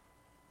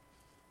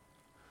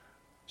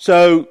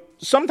 So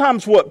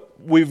sometimes what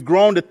we've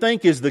grown to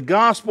think is the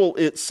gospel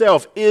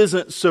itself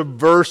isn't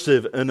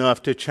subversive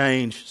enough to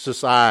change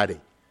society.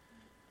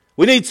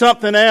 We need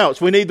something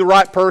else. We need the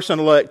right person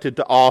elected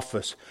to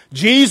office.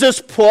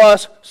 Jesus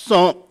plus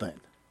something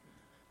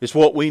is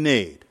what we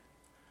need.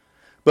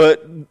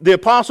 But the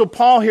Apostle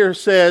Paul here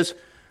says,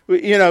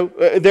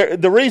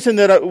 the reason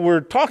that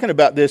we're talking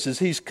about this is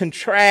he's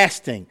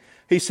contrasting.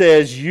 He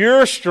says,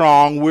 you're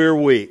strong, we're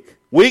weak.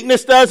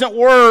 Weakness doesn't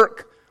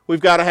work. We've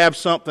got to have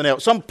something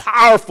else, some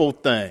powerful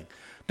thing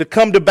to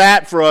come to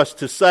bat for us,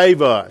 to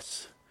save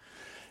us.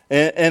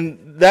 And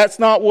that's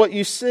not what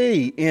you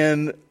see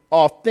in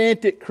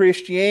authentic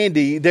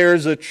Christianity.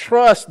 There's a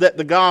trust that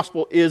the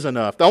gospel is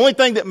enough. The only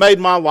thing that made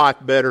my life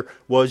better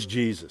was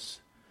Jesus.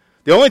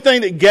 The only thing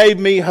that gave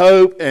me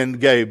hope and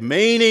gave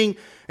meaning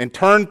and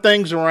turned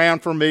things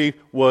around for me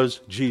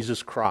was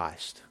Jesus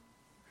Christ.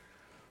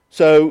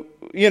 So,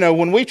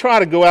 when we try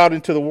to go out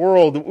into the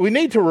world, we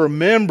need to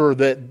remember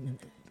that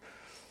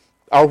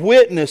our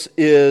witness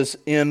is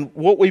in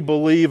what we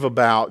believe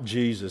about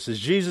Jesus. Is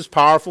Jesus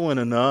powerful and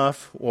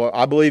enough? Well,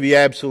 I believe he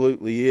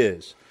absolutely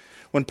is.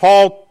 When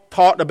Paul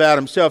talked about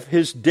himself,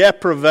 his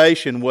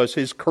deprivation was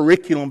his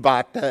curriculum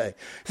vitae.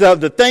 So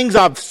the things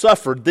I've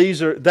suffered,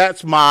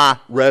 that's my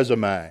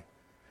resume.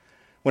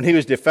 When he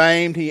was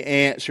defamed, he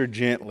answered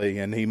gently,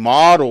 and he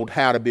modeled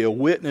how to be a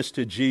witness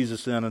to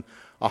Jesus in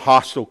a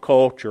hostile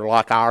culture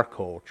like our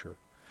culture,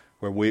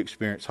 where we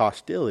experience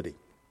hostility.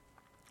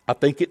 I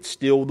think it's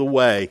still the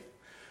way.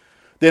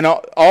 Then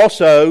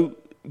also,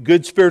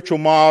 good spiritual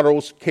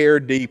models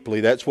care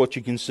deeply. That's what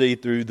you can see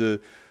through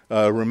the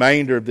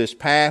remainder of this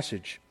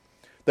passage.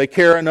 They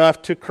care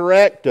enough to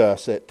correct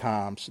us at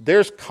times.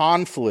 There's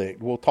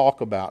conflict. We'll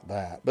talk about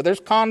that. But there's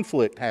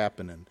conflict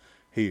happening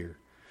here.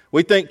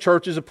 We think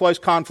church is a place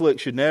conflict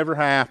should never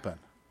happen.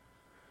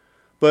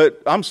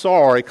 But I'm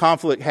sorry,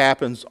 conflict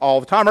happens all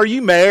the time. Are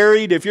you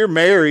married? If you're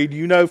married,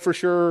 you know for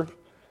sure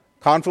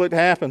conflict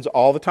happens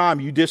all the time.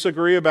 You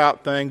disagree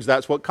about things,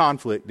 that's what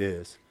conflict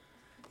is.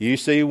 You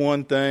see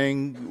one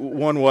thing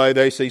one way,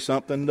 they see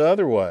something the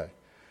other way.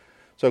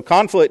 So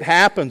conflict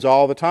happens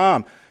all the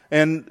time.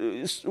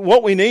 And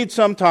what we need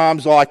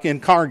sometimes, like in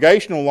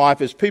congregational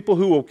life, is people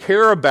who will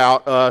care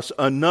about us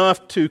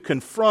enough to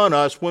confront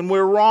us when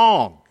we're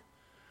wrong,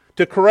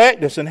 to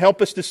correct us and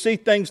help us to see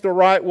things the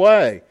right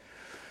way.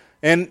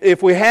 And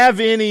if we have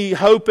any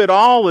hope at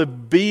all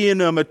of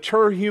being a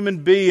mature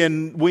human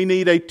being, we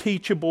need a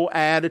teachable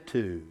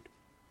attitude.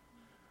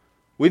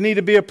 We need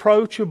to be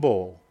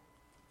approachable,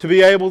 to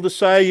be able to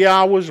say,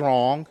 yeah, I was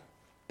wrong.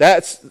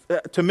 That's,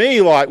 to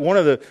me, like one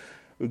of the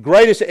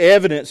greatest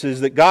evidences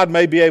that God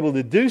may be able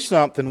to do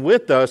something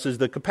with us is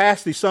the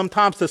capacity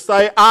sometimes to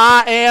say,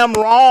 I am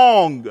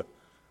wrong.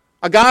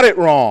 I got it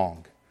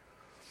wrong.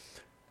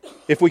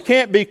 If we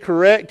can't be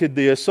corrected,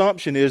 the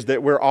assumption is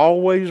that we're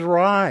always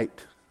right.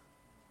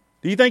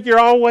 Do you think you're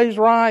always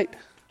right?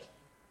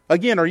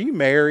 Again, are you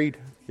married?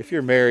 If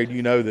you're married,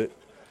 you know that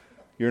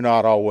you're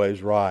not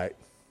always right.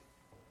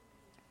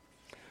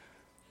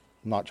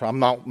 I'm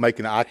not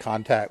making eye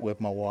contact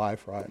with my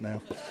wife right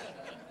now.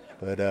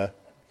 But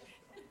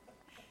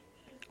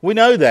we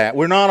know that.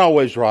 We're not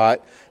always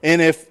right.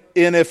 And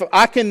if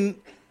I can,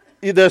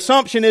 the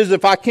assumption is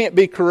if I can't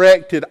be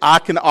corrected, I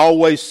can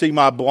always see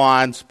my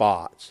blind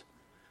spots.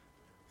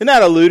 Isn't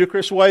that a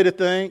ludicrous way to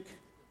think?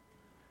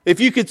 If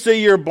you could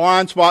see your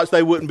blind spots,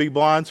 they wouldn't be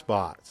blind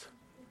spots.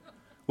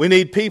 We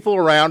need people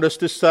around us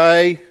to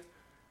say,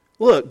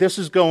 look, this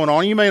is going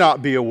on. You may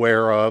not be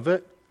aware of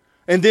it.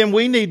 And then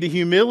we need the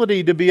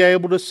humility to be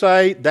able to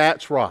say,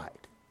 that's right.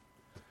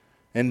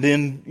 And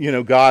then,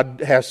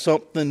 God has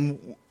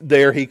something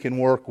there He can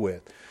work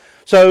with.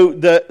 So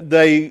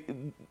they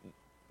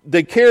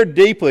care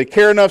deeply,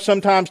 care enough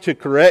sometimes to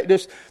correct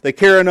us. They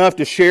care enough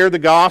to share the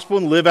gospel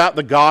and live out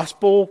the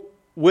gospel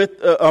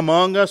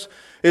among us.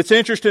 It's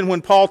interesting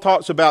when Paul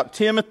talks about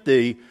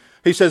Timothy,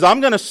 he says, I'm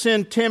going to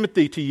send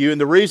Timothy to you,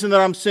 and the reason that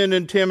I'm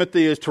sending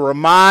Timothy is to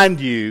remind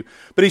you.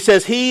 But he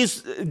says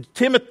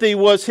Timothy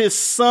was his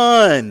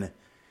son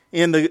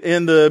in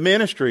the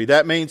ministry.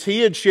 That means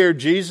he had shared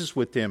Jesus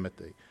with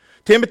Timothy.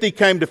 Timothy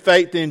came to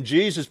faith in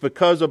Jesus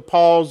because of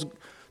Paul's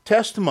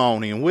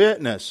testimony and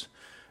witness.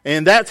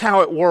 And that's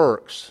how it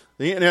works.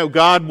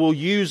 God will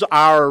use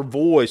our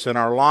voice and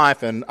our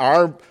life and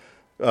our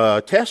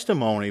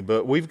testimony,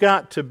 but we've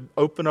got to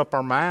open up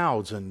our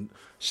mouths and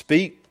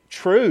speak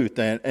truth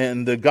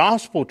and the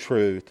gospel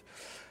truth.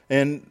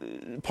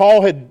 And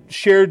Paul had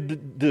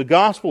shared the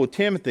gospel with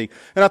Timothy.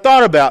 And I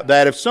thought about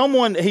that.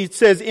 He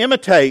says,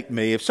 imitate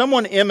me. If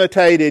someone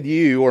imitated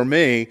you or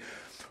me,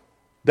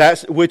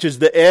 Which is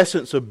the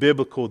essence of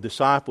biblical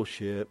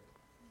discipleship,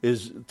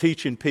 is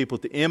teaching people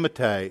to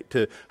imitate,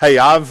 hey,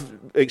 I've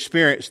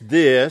experienced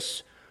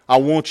this, I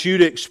want you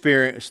to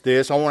experience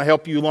this, I want to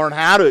help you learn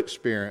how to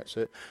experience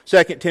it.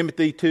 2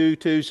 Timothy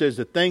 2:2 says,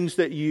 the things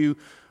that you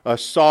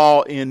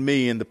saw in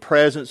me in the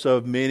presence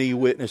of many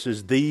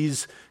witnesses,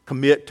 these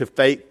commit to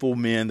faithful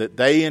men, that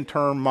they in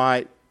turn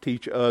might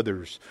teach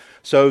others.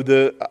 So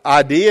the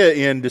idea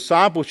in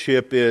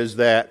discipleship is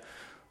that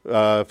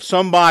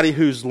somebody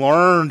who's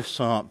learned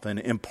something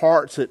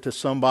imparts it to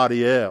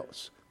somebody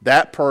else.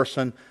 That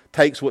person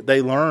takes what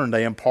they learned,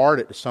 they impart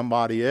it to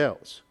somebody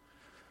else.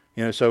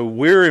 So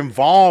we're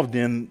involved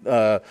in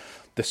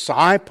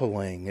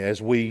discipling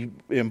as we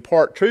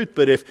impart truth.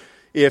 But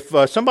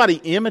if somebody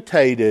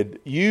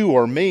imitated you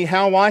or me,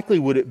 how likely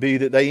would it be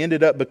that they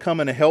ended up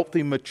becoming a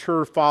healthy,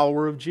 mature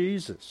follower of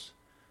Jesus?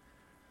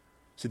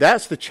 See,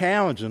 that's the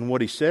challenge in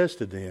what he says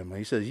to them.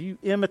 He says,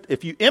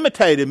 if you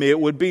imitated me, it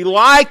would be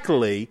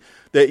likely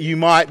that you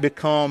might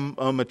become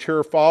a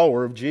mature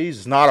follower of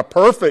Jesus. Not a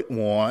perfect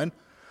one,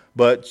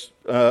 but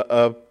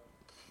a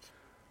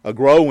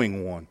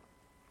growing one.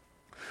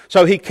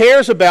 So he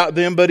cares about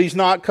them, but he's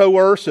not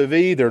coercive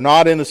either,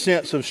 not in the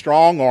sense of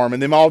strong-arming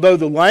them, although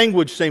the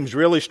language seems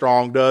really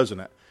strong,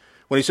 doesn't it?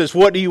 When he says,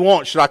 what do you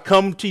want? Should I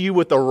come to you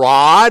with a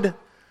rod?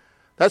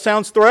 That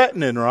sounds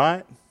threatening,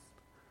 right?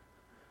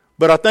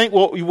 But I think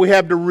we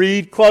have to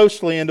read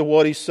closely into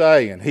what he's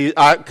saying.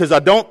 Because I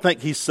don't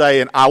think he's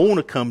saying, I want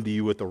to come to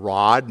you with a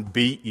rod and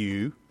beat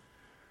you.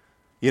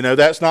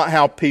 That's not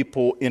how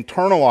people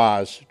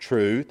internalize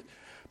truth.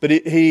 But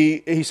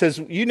he says,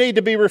 you need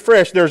to be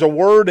refreshed. There's a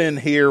word in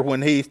here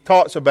when he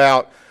talks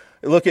about,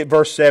 look at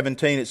verse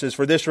 17. It says,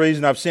 for this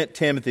reason I've sent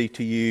Timothy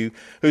to you,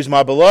 who's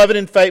my beloved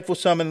and faithful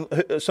son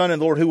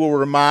and Lord, who will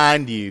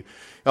remind you.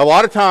 A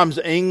lot of times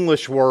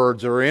English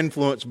words are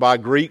influenced by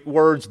Greek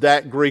words.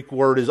 That Greek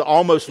word is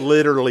almost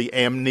literally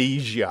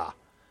amnesia.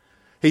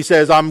 He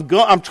says, I'm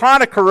trying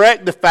to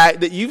correct the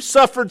fact that you've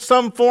suffered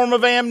some form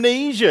of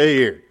amnesia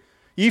here.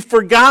 You've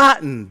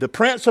forgotten the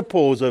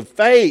principles of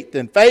faith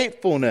and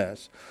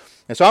faithfulness.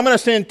 And so I'm going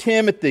to send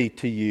Timothy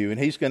to you, and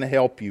he's going to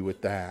help you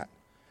with that.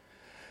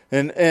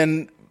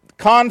 And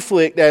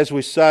conflict, as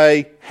we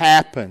say,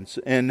 happens.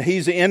 And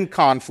he's in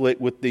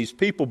conflict with these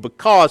people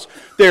because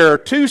there are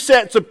two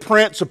sets of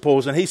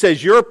principles. And he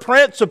says, your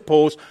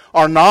principles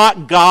are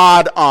not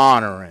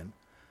God-honoring.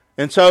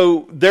 And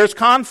so there's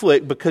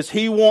conflict because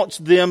he wants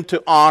them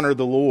to honor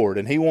the Lord.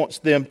 And he wants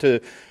them to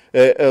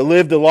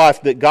live the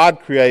life that God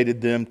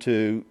created them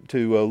to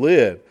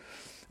live.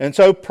 And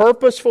so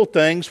purposeful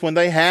things, when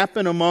they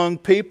happen among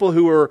people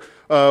who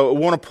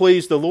want to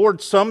please the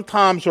Lord,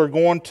 sometimes are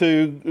going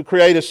to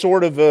create a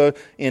sort of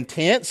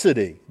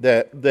intensity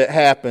that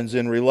happens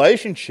in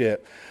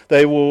relationship.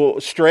 They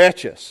will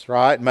stretch us,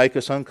 right? Make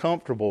us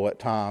uncomfortable at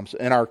times.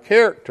 And our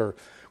character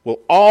will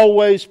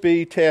always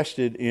be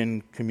tested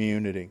in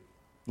community,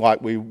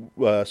 like we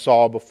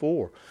saw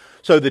before.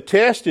 So the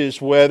test is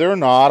whether or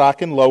not I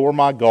can lower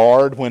my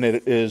guard when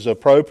it is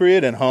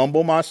appropriate and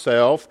humble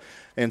myself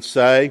and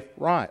say,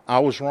 right, I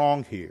was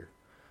wrong here.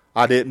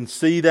 I didn't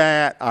see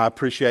that. I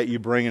appreciate you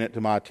bringing it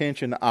to my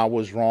attention. I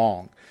was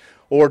wrong.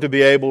 Or to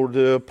be able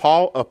to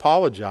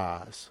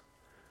apologize.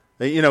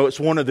 It's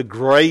one of the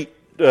great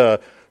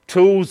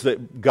tools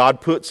that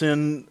God puts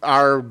at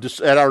our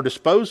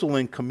disposal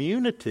in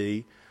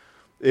community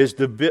is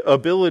the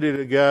ability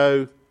to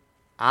go,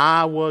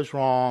 I was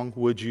wrong.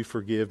 Would you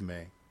forgive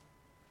me?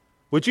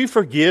 Would you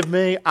forgive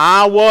me?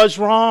 I was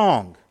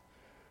wrong.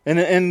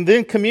 And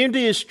then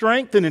community is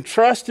strengthened and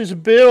trust is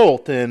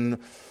built. And,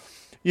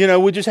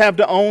 we just have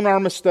to own our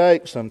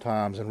mistakes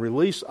sometimes and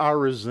release our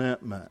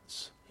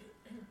resentments.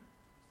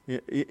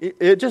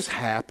 It just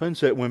happens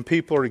that when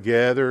people are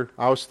together,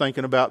 I was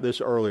thinking about this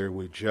earlier,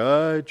 we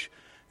judge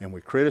and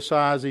we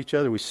criticize each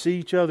other. We see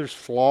each other's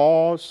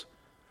flaws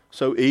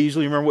so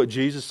easily. Remember what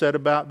Jesus said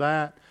about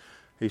that?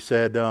 He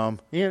said,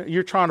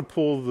 you're trying to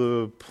pull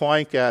the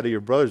plank out of your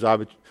brother's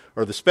eye,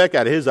 or the speck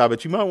out of his eye,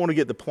 but you might want to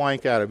get the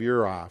plank out of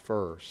your eye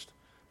first.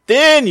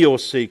 Then you'll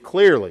see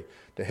clearly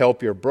to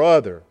help your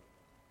brother.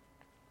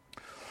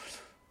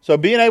 So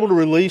being able to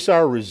release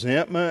our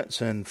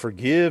resentments and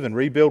forgive and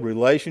rebuild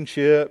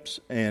relationships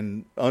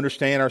and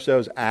understand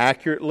ourselves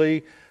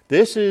accurately,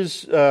 this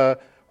is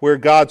where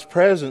God's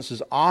presence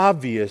is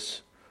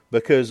obvious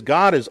because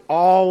God is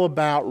all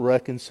about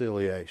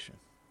reconciliation.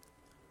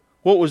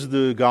 What was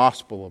the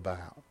gospel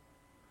about?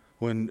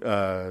 When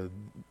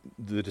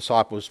the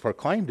disciples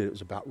proclaimed it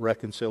was about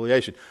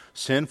reconciliation.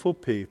 Sinful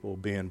people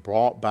being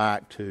brought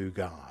back to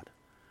God.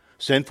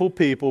 Sinful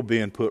people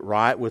being put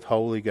right with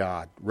holy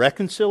God.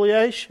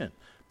 Reconciliation.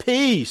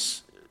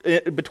 Peace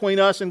between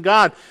us and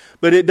God.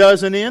 But it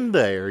doesn't end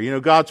there.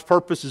 God's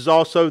purpose is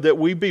also that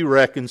we be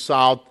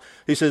reconciled.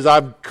 He says,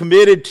 I've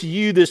committed to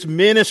you this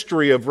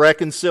ministry of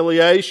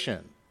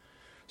reconciliation.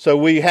 So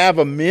we have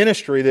a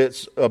ministry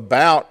that's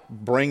about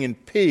bringing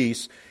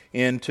peace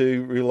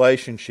into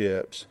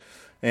relationships.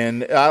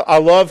 And I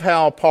love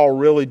how Paul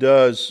really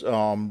does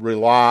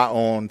rely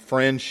on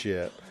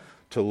friendship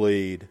to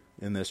lead.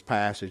 in this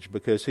passage,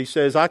 because he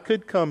says, I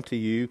could come to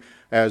you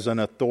as an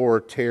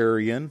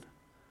authoritarian.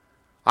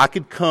 I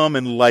could come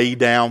and lay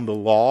down the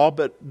law,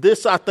 but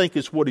this, I think,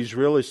 is what he's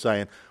really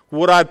saying.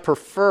 What I'd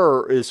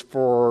prefer is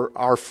for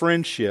our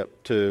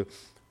friendship to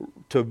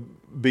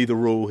be the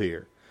rule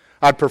here.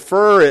 I'd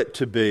prefer it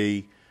to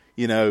be,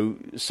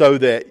 so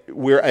that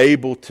we're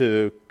able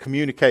to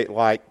communicate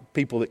like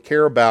people that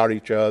care about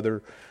each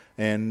other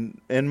and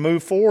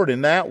move forward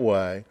in that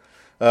way.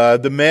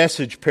 The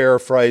Message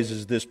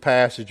paraphrases this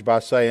passage by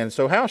saying,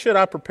 so how should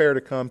I prepare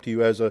to come to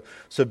you, as a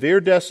severe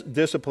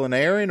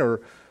disciplinarian, or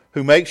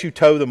who makes you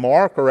toe the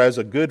mark, or as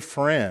a good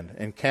friend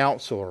and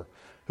counselor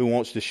who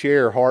wants to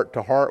share heart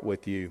to heart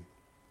with you?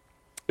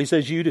 He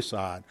says, you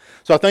decide.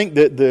 So I think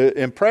that the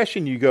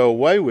impression you go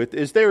away with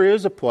is there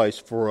is a place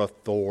for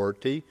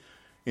authority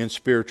in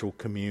spiritual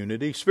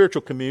community.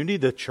 Spiritual community,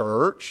 the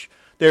church.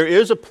 There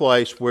is a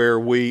place where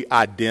we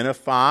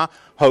identify,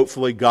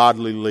 hopefully,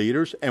 godly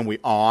leaders, and we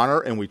honor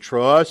and we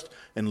trust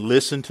and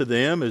listen to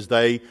them as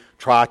they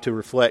try to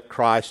reflect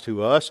Christ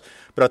to us.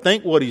 But I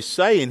think what he's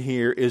saying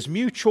here is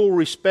mutual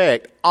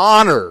respect,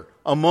 honor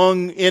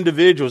among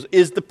individuals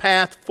is the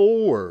path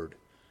forward.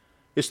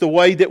 It's the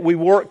way that we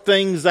work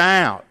things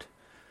out.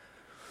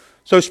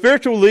 So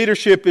spiritual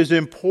leadership is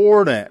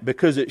important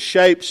because it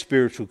shapes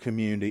spiritual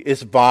community.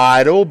 It's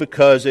vital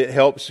because it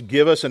helps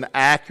give us an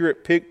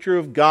accurate picture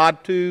of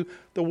God to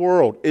the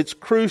world. It's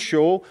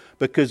crucial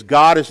because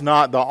God is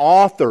not the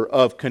author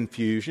of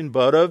confusion,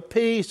 but of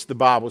peace, the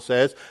Bible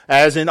says,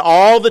 as in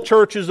all the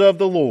churches of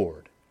the Lord.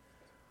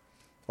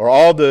 Or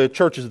all the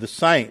churches of the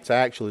saints,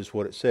 actually, is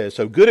what it says.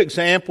 So good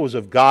examples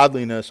of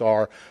godliness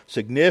are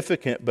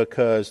significant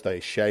because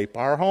they shape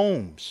our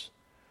homes.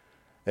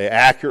 They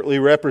accurately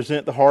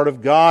represent the heart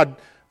of God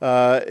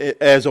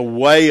as a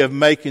way of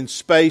making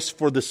space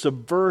for the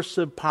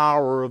subversive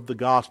power of the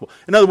gospel.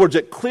 In other words,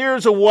 it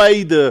clears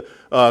away the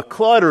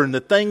clutter and the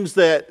things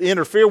that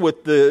interfere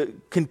with the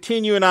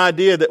continuing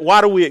idea that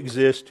why do we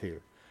exist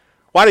here?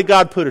 Why did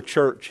God put a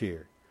church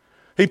here?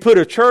 He put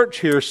a church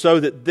here so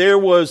that there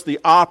was the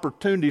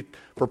opportunity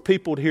for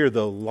people to hear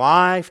the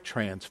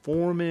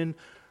life-transforming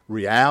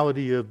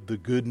reality of the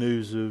good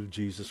news of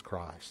Jesus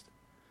Christ.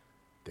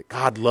 That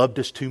God loved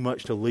us too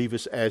much to leave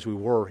us as we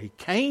were. He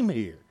came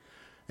here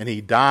and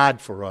He died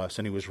for us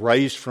and He was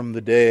raised from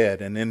the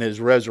dead. And in His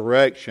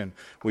resurrection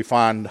we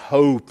find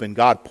hope and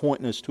God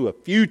pointing us to a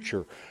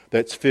future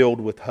that's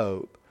filled with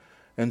hope.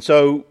 And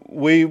so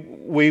we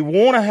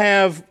want to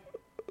have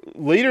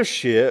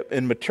leadership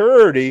and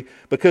maturity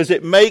because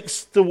it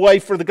makes the way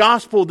for the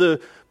gospel to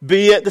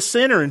be at the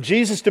center and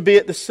Jesus to be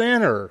at the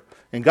center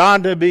and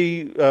God to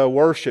be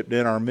worshipped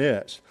in our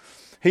midst.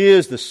 He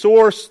is the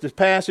source, the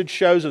passage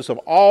shows us, of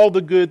all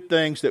the good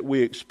things that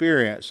we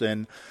experience.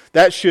 And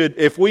that should,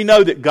 if we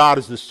know that God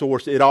is the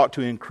source, it ought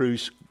to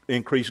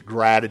increase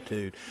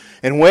gratitude.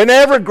 And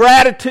whenever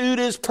gratitude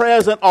is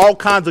present, all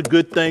kinds of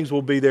good things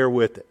will be there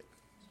with it.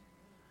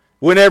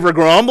 Whenever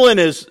grumbling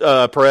is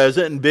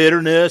present and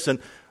bitterness, and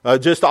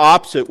just the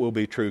opposite will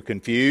be true,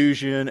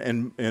 confusion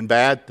and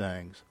bad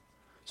things.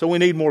 So we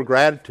need more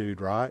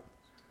gratitude, right?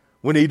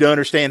 We need to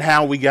understand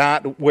how we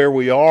got where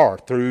we are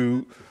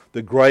through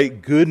the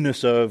great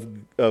goodness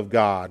of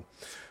God.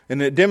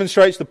 And it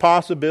demonstrates the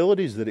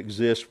possibilities that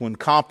exist when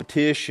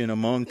competition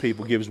among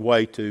people gives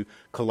way to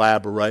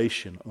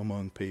collaboration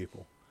among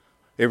people.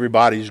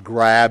 Everybody's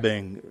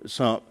grabbing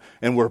something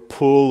and we're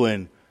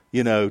pulling,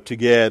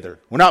 together.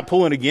 We're not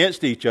pulling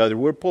against each other,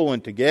 we're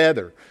pulling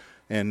together.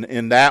 And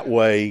in that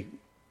way,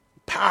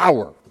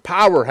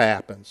 power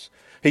happens.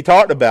 He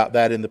talked about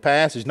that in the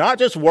passage. Not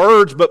just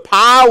words, but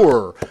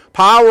power.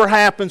 Power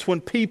happens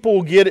when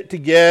people get it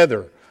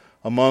together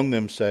among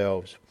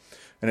themselves.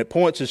 And it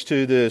points us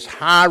to this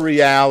high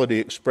reality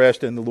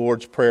expressed in the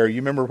Lord's Prayer.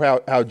 You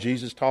remember how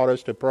Jesus taught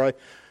us to pray?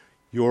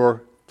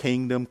 Your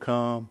kingdom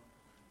come,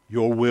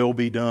 your will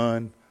be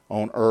done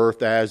on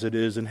earth as it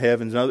is in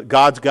heaven.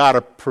 God's got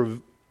a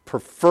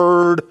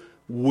preferred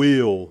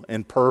will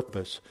and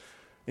purpose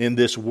in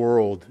this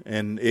world,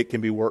 and it can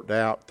be worked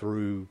out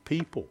through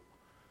people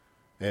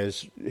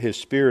as His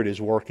Spirit is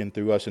working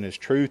through us and His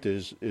truth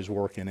is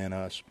working in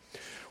us.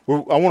 I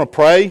want to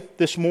pray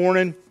this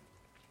morning.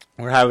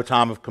 We're going to have a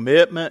time of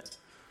commitment.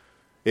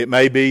 It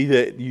may be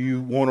that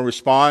you want to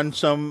respond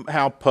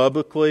somehow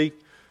publicly.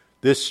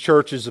 This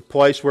church is a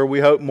place where we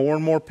hope more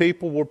and more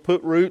people will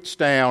put roots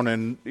down,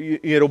 and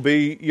it'll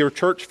be your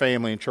church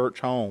family and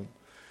church home.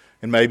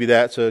 And maybe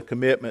that's a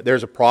commitment.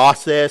 There's a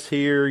process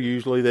here.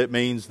 Usually that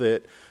means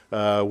that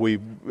we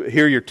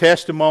hear your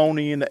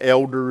testimony and the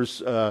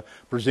elders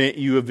present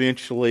you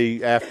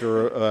eventually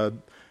after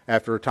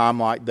a time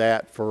like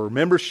that for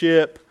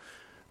membership.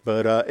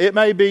 But it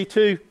may be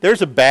too.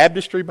 There's a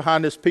baptistry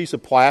behind this piece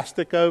of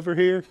plastic over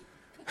here.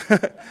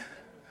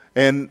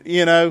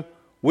 And,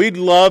 we'd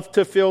love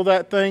to fill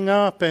that thing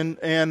up and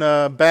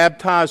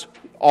baptize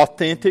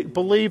authentic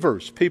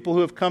believers, people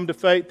who have come to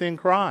faith in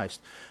Christ.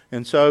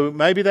 And so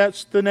maybe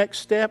that's the next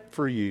step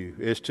for you,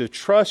 is to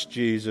trust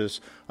Jesus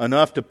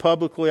enough to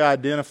publicly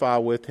identify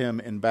with Him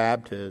in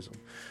baptism.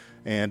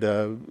 And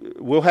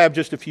we'll have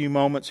just a few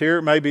moments here.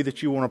 It may be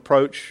that you want to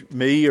approach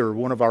me or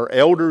one of our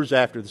elders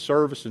after the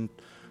service and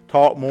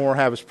talk more,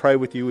 have us pray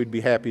with you. We'd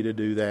be happy to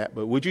do that.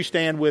 But would you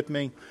stand with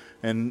me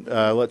and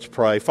let's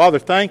pray. Father,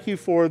 thank you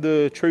for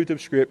the truth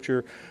of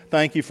Scripture.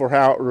 Thank you for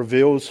how it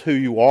reveals who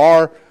you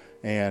are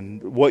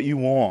and what you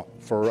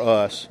want for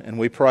us. And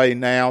we pray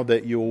now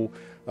that you'll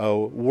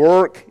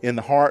work in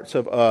the hearts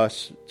of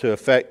us to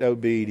effect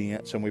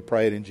obedience. And we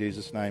pray it in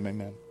Jesus' name.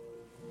 Amen.